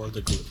himself for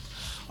the group.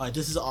 Alright,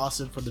 this is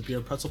Austin from the Beer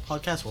and Pretzel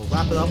podcast. We'll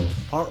wrap it up.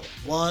 Part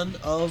 1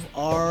 of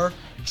our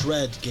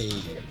Dread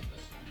game.